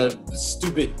like a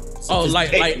stupid... Oh,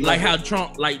 like how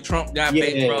Trump got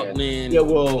bankrupt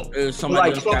and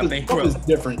somebody else got bankrupt. Trump is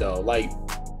different though. Like,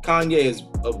 Kanye is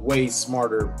a way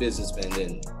smarter businessman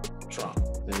than Trump.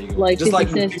 There you go. Like, just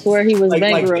 50 Cent where he was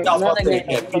bankrupt.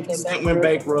 50 Cent went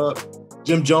bankrupt.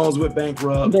 Jim Jones went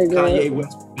bankrupt. Kanye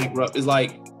went bankrupt.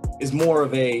 It's more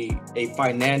of a can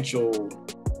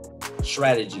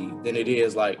strategy than it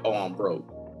is like, oh, I'm broke.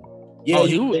 Yeah,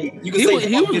 you can say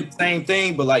Trump did the same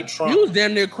thing, but like Trump, he was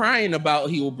damn near crying about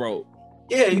he was broke.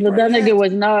 Yeah, but that nigga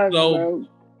was not broke.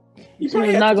 He was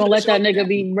not gonna let that nigga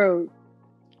be broke.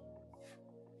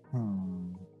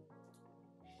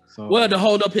 So, well, to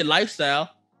hold up his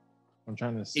lifestyle, I'm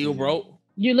trying to see. He was broke.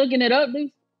 You looking it up, dude?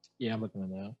 Yeah, I'm looking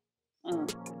it up.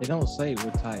 They don't say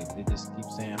what type. They just keep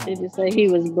saying. They just say he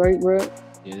was broke.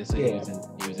 Yeah, they say he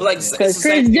was like, because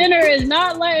Kris Jenner is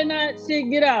not letting that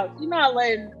shit get out. She's not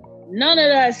letting none of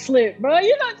that slip, bro.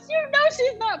 You know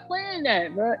she's not playing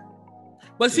that, bro.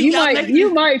 But see,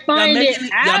 you might find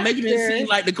y'all making it seem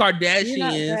like the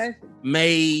Kardashians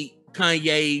made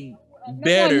Kanye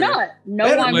better. No,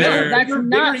 I'm not. That's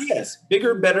not.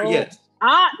 Bigger, better, yes.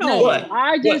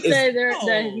 I just say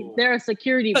they're a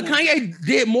security. But Kanye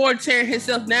did more tearing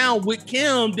himself down with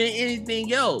Kim than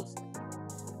anything else.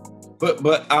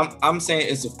 But I'm saying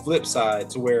it's a flip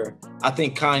side to where I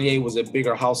think Kanye was a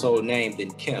bigger household name than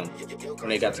Kim when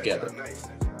they got together.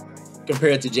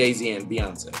 compared to Jay-Z and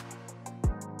Beyonce.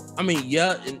 I mean,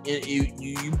 yeah, and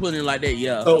you put it like that,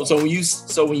 yeah.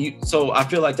 So I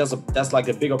feel like that's like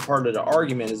a bigger part of the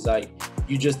argument is like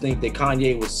you just think that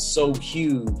Kanye was so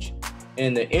huge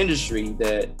in the industry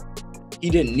that he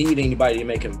didn't need anybody to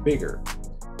make him bigger.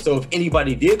 So if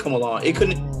anybody did come along, it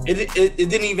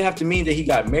didn't even have to mean that he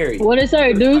got married. What is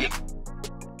that, dude?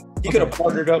 He could have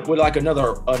partnered up with like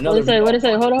another. What it say?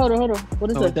 Hold on.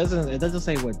 What is it? It doesn't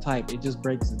say what type. It just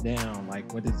breaks it down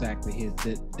like what exactly his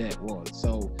debt was.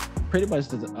 So pretty much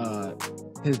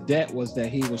his debt was that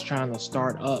he was trying to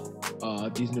start up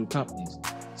these new companies.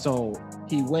 So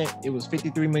he went. It was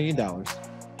 $53 million,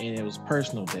 and it was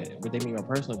personal debt. What they mean by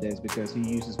personal debt is because he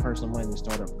used his personal money to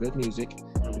start up a good music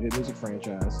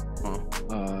franchise.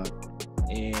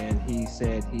 And he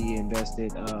said he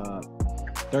invested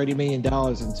 $30 million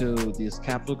into these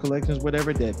capital collections,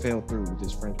 whatever, that fell through with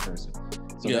this French person.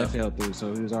 So that fell through.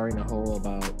 So he was already in a hole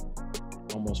about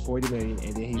almost $40 million.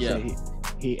 And then he said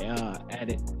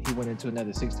he went into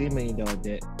another $16 million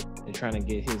debt and trying to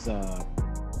get his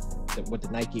with the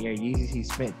Nike Air Yeezys. He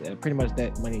spent pretty much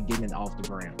that money getting it off the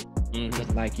ground.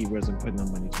 Because Nike wasn't putting no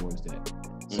money towards that.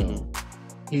 So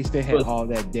he still had all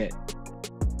that debt.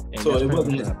 And so it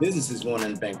wasn't his businesses going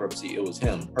into bankruptcy, it was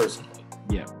him personally.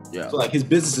 Yeah. So like his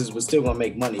businesses were still gonna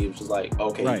make money. It was just like,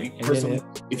 okay,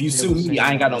 if you sue me,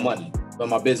 I ain't got no money, but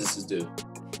my businesses do.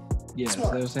 Yeah,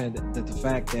 so they were saying that the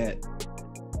fact that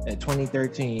at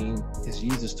 2013 his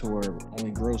Yeezus tour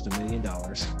only grossed $1 million.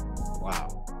 Wow.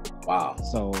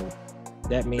 So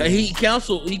that means he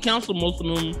canceled most of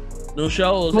them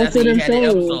shows after he had the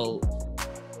episode.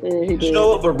 You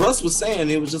know what? But Russ was saying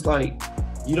it was just like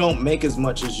you don't make as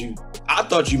much as you. I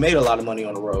thought you made a lot of money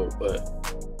on the road, but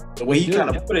the way he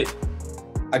kind of put it,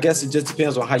 I guess it just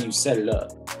depends on how you set it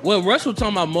up. Well, Russ was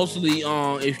talking about mostly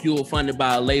if you were funded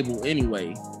by a label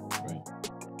anyway. Right.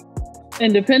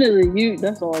 Independently,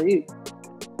 that's all you.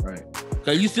 Right.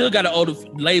 Because you still got to owe the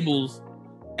labels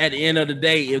at the end of the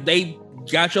day. If they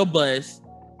got your bus,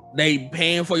 they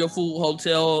paying for your food,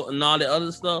 hotel, and all that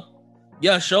other stuff.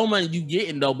 Yeah, show money you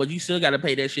getting though, but you still got to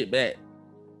pay that shit back.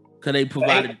 Because they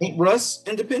provided. Ain't Russ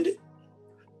independent?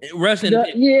 Russ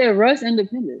independent. Yeah, Russ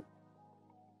independent.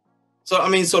 So I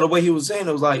mean, so the way he was saying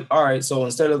it was like, all right, so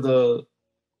instead of the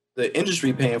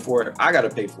industry paying for it, I gotta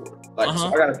pay for it. Like so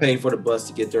I gotta pay for the bus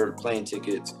to get there, the plane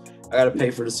tickets. I gotta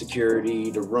pay for the security,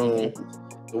 the room,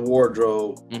 the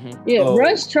wardrobe. Yeah, so,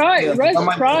 Russ tried the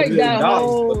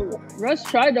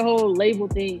whole label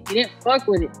thing. He didn't fuck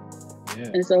with it.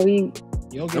 Yeah. And so he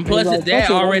and plus his dad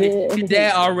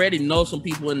already knows some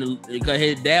people in the because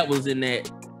his dad was in that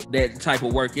type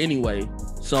of work anyway.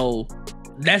 So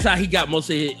that's how he got most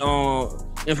of his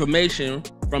information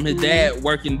from his dad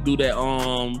working through that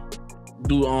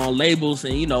labels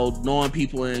and knowing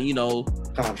people and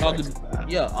talking,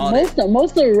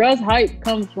 most of Russ hype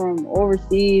comes from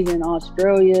overseas and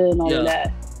Australia and all of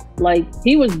that. Like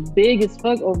he was big as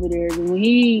fuck over there. And when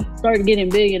he started getting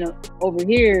big over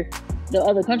here, the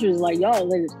other countries was like, y'all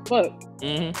late as fuck.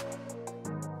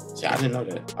 See, I didn't know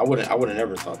that. I would have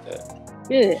never thought that.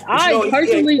 Yeah, I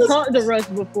personally talked to Russ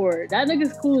before. That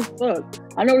nigga's cool as fuck.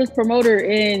 I know this promoter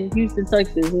in Houston,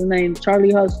 Texas. His name's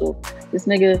Charlie Hustle. This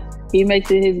nigga, he makes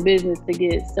it his business to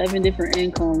get 7 different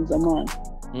incomes a month.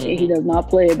 And he does not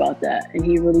play about that. And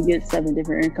he really gets 7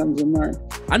 different incomes a month.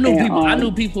 I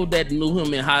knew people that knew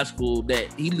him in high school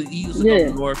that he used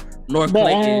to go to North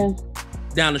Clayton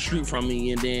down the street from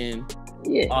me, and then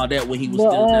all that when he was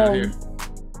still down here.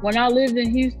 When I lived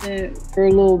in Houston for a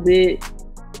little bit,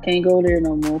 can't go there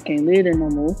no more, can't live there no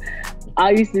more.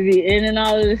 I used to be in and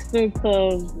out of the strip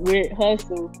clubs with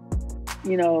Hustle,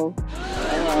 because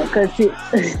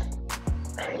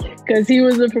he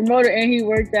was a promoter and he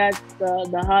worked at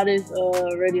the hottest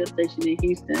radio station in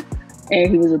Houston,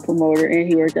 and he was a promoter and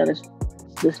he worked at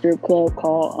the strip club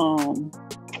called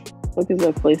what is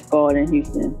that place called in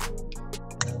Houston?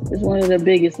 It's one of the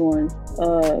biggest ones.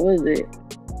 What is it?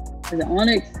 Is it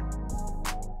Onyx?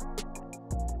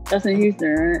 That's in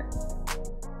Houston, right?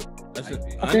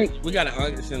 I think we got an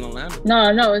Onyx in Atlanta.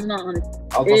 No, it's not Onyx.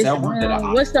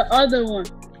 What's the other one?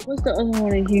 What's the other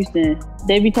one in Houston?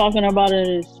 They be talking about it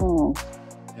in songs.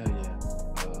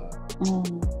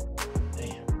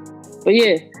 But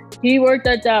yeah, he worked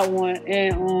at that one,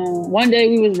 and one day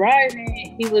we was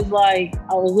riding. He was like,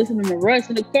 I was listening to Russ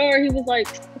in the car. He was like,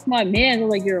 "That's my man." I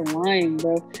was like, "You're lying,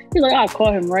 bro." He's like, "I'll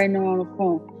call him right now on the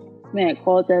phone." Man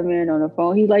called that man on the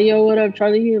phone. He's like, "Yo, what up,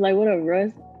 Charlie?" He was like, "What up,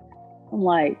 Russ?" I'm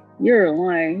like, "You're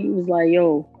lying." He was like,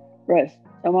 "Yo, Russ,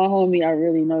 tell my homie I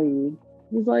really know you."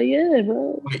 He was like, "Yeah,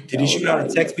 bro." Wait, did he shoot out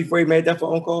a text before he made that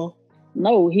phone call?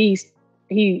 No, he said,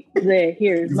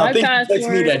 "Here's my password." He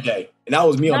texted me that day. And that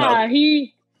was me on that.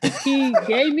 He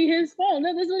gave me his phone.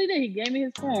 No, this is what he did. He gave me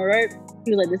his phone, right?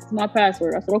 He was like, "This is my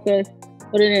password." I said, "Okay,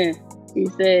 put it in." He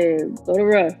said, "Go to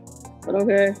Russ." I said,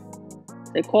 "Okay."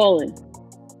 They calling.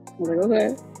 I was like,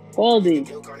 "Okay." Called him.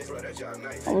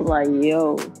 I was like,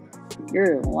 "Yo,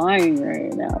 you're lying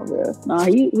right now, bro." Nah,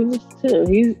 he was too.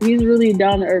 He's really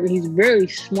down to earth. He's very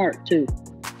smart too.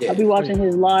 Yeah. I'll be watching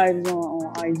his lives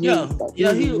on IG.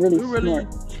 Yeah, he's really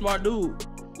smart dude.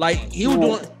 Like he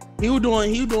was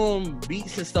doing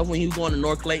beats and stuff when he was going to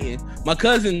North Clayton. My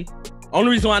cousin, only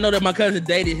reason why I know that my cousin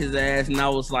dated his ass, and I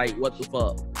was like, what the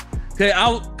fuck?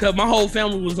 Cause my whole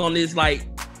family was on this like,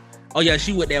 oh yeah,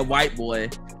 she with that white boy,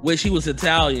 which she was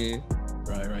Italian.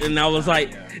 Right. And I was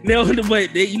like, no,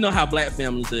 but you know how black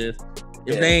families is.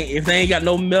 If they ain't got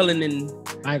no melanin,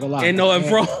 I ain't gonna lie. And no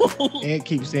afro. And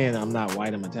keep saying I'm not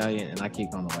white, I'm Italian, and I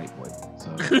keep on the white boy.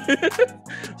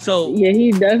 So yeah,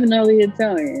 he's definitely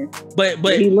Italian. But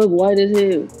he look white as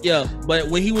hell. Yeah, but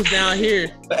when he was down here,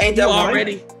 but ain't that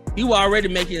already? He was already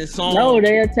making songs. No,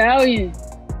 they Italian.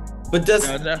 But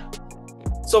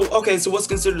so what's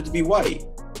considered to be white?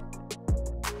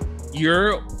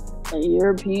 Europe.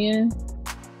 European.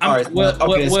 All right.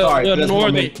 Northern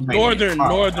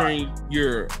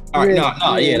Europe. All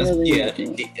right.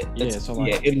 Italy's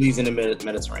in the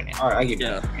Mediterranean. All right, I give you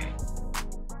that. Okay.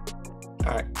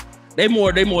 All right. They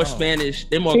more Spanish.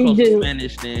 They more close to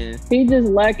Spanish than. He just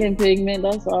lacking pigment.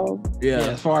 That's all. Yeah.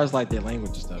 As far as like their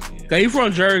language and stuff. Yeah. He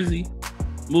from Jersey,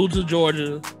 moved to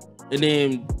Georgia, and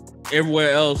then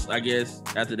everywhere else. I guess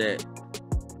after that.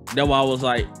 That's why I was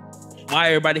like, why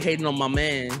everybody hating on my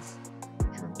mans?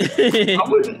 I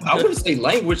wouldn't say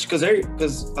language because I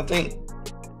think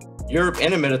Europe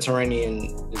and the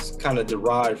Mediterranean is kind of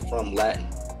derived from Latin.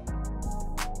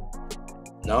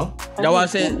 No, that's why I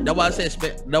said.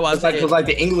 Because like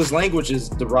the English language is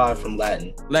derived from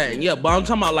Latin. Yeah, but I'm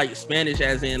talking about like Spanish,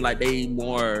 as in like they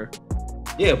more.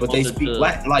 Yeah, but they speak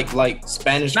Latin, like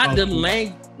Spanish. Not the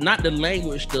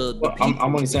language. I'm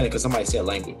only saying it because somebody said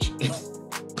language.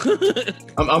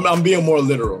 I'm being more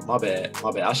literal. My bad.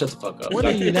 I shut the fuck up. What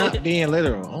are you not being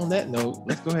literal? On that note,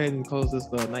 let's go ahead and close this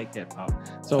nightcap out.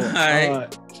 So I'm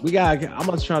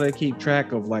gonna try to keep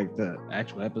track of like the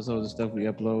actual episodes and stuff we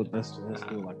upload. Let's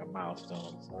do like a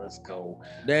milestone. So let's go.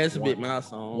 That's a big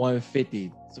milestone.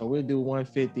 150. So we'll do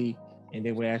 150, and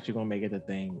then we're actually gonna make it a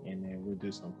thing, and then we'll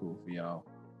do something cool for y'all.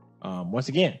 Once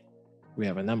again, we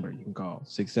have a number you can call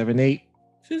 678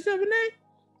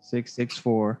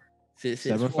 664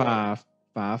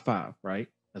 7555, right?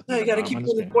 No, you gotta keep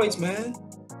putting points, man.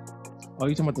 Oh,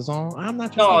 you talking about the song? I'm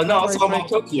not. No, I'm talking about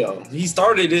Tokiyo. He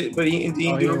started it, but he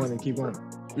didn't do it. Want to keep going?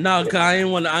 No, cause I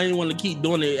didn't want to keep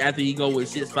doing it after you go with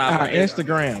 655. Our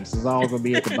Instagrams is all gonna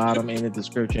be at the bottom in the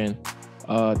description.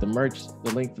 The merch,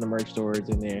 the link for the merch store is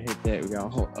in there. Hit that. We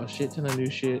got a shit ton of new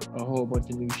shit, a whole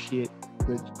bunch of new shit,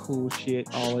 good, cool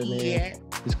shit, all in there. Yeah.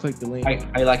 Just click the link.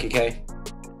 I like it, Kay.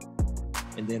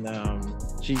 And then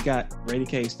she got Ready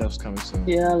K stuff's coming soon.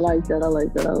 Yeah, I like that.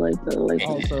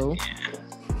 Also,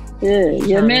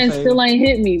 your man still ain't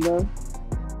hit me, bro.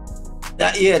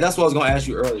 That's what I was gonna ask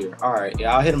you earlier. All right,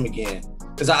 yeah, I'll hit him again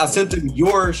because I sent him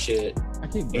your shit,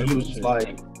 and he was just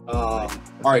like, all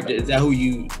right, is that who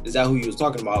you was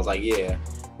talking about? I was like, yeah,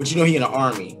 but he in the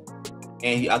army,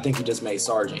 and I think he just made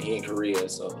sergeant. He in Korea,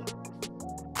 so.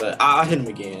 But I'll hit him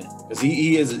again because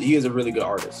he is a really good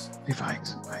artist. Hey,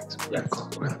 Fikes. We're gonna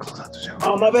close out the show.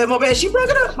 Oh, my bad. She broke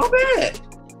it up. My bad.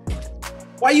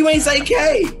 Why you ain't say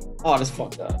K? Oh, that's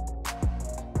fucked up.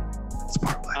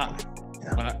 Smart black.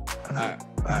 All right.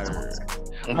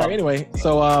 Anyway,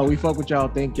 so we fuck with y'all.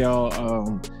 Thank y'all.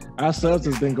 Our subs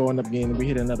has been going up again. We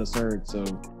hit another surge. So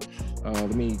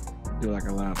let me do like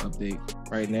a live update.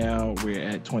 Right now we're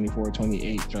at 24,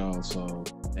 28, y'all. So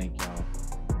thank y'all.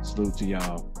 Salute to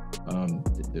y'all.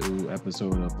 The new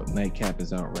episode of Nightcap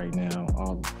is out right now.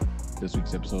 All this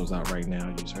week's episode is out right now.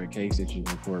 You just heard K since you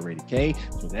record Ready K,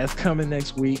 so that's coming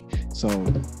next week. So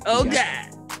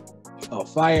a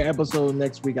fire episode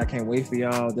next week. I can't wait for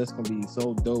y'all. That's gonna be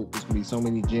so dope. There's gonna be so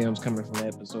many gems coming from the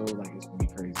episode. Like it's gonna be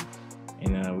crazy.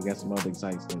 And we got some other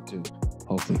exciting stuff too.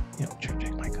 Hopefully, check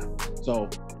mic up. So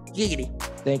giggity.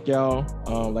 Thank y'all.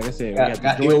 Like I said, we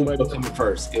got the joint button coming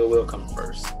first. It will come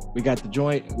first. We got the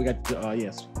joint. We got the,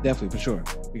 yes, definitely for sure.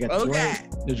 We got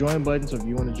the join button. So if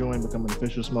you want to join, become an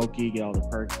official Smokey, get all the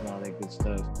perks and all that good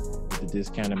stuff, with the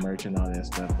discounted merch and all that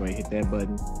stuff. Go ahead, hit that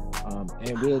button,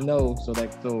 and we'll know. So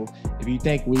if you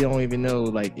think we don't even know,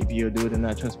 like if you'll do it or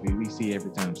not, trust me, we see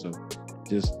every time. So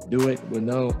just do it. We'll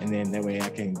know, and then that way I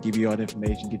can give you all the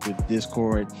information, get you the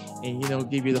Discord, and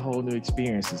give you the whole new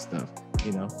experience and stuff.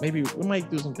 Maybe we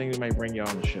might do some things. We might bring y'all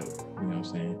on the show. You know what I'm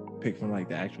saying? Pick from like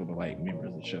the actual members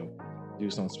of the show. Do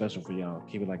something special for y'all.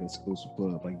 Keep it like an exclusive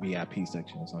club, like VIP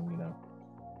section or something.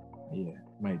 Yeah,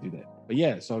 might do that. But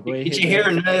yeah, so go ahead. Get your hair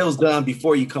and nails done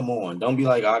before you come on. Don't be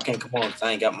like, I can't come on because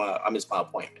I missed my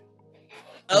appointment.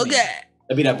 Okay.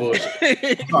 That'd be that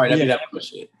bullshit. Sorry, that'd be that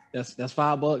bullshit. That's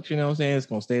 $5, you know what I'm saying? It's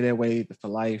gonna stay that way for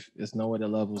life. There's no other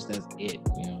levels, that's it.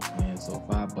 You know what I'm saying? So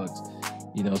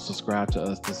 $5, subscribe to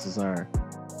us. This is our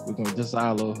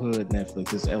little hood Netflix.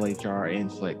 This is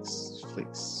Lhrnflix.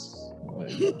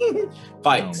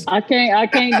 Fikes. I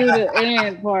can't do the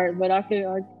end part, but I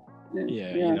can.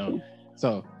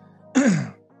 So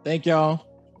thank y'all.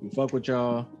 We fuck with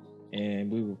y'all,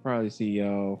 and we will probably see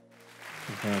y'all.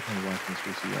 We'll probably watch this.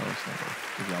 We'll see y'all Sunday.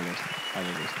 If y'all listening, I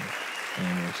will listen, and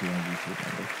we'll see you on YouTube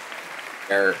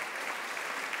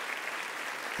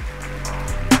Monday.